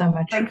 Thank you so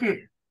much. Thank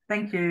you.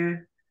 Thank you.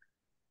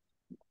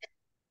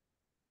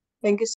 Thank you.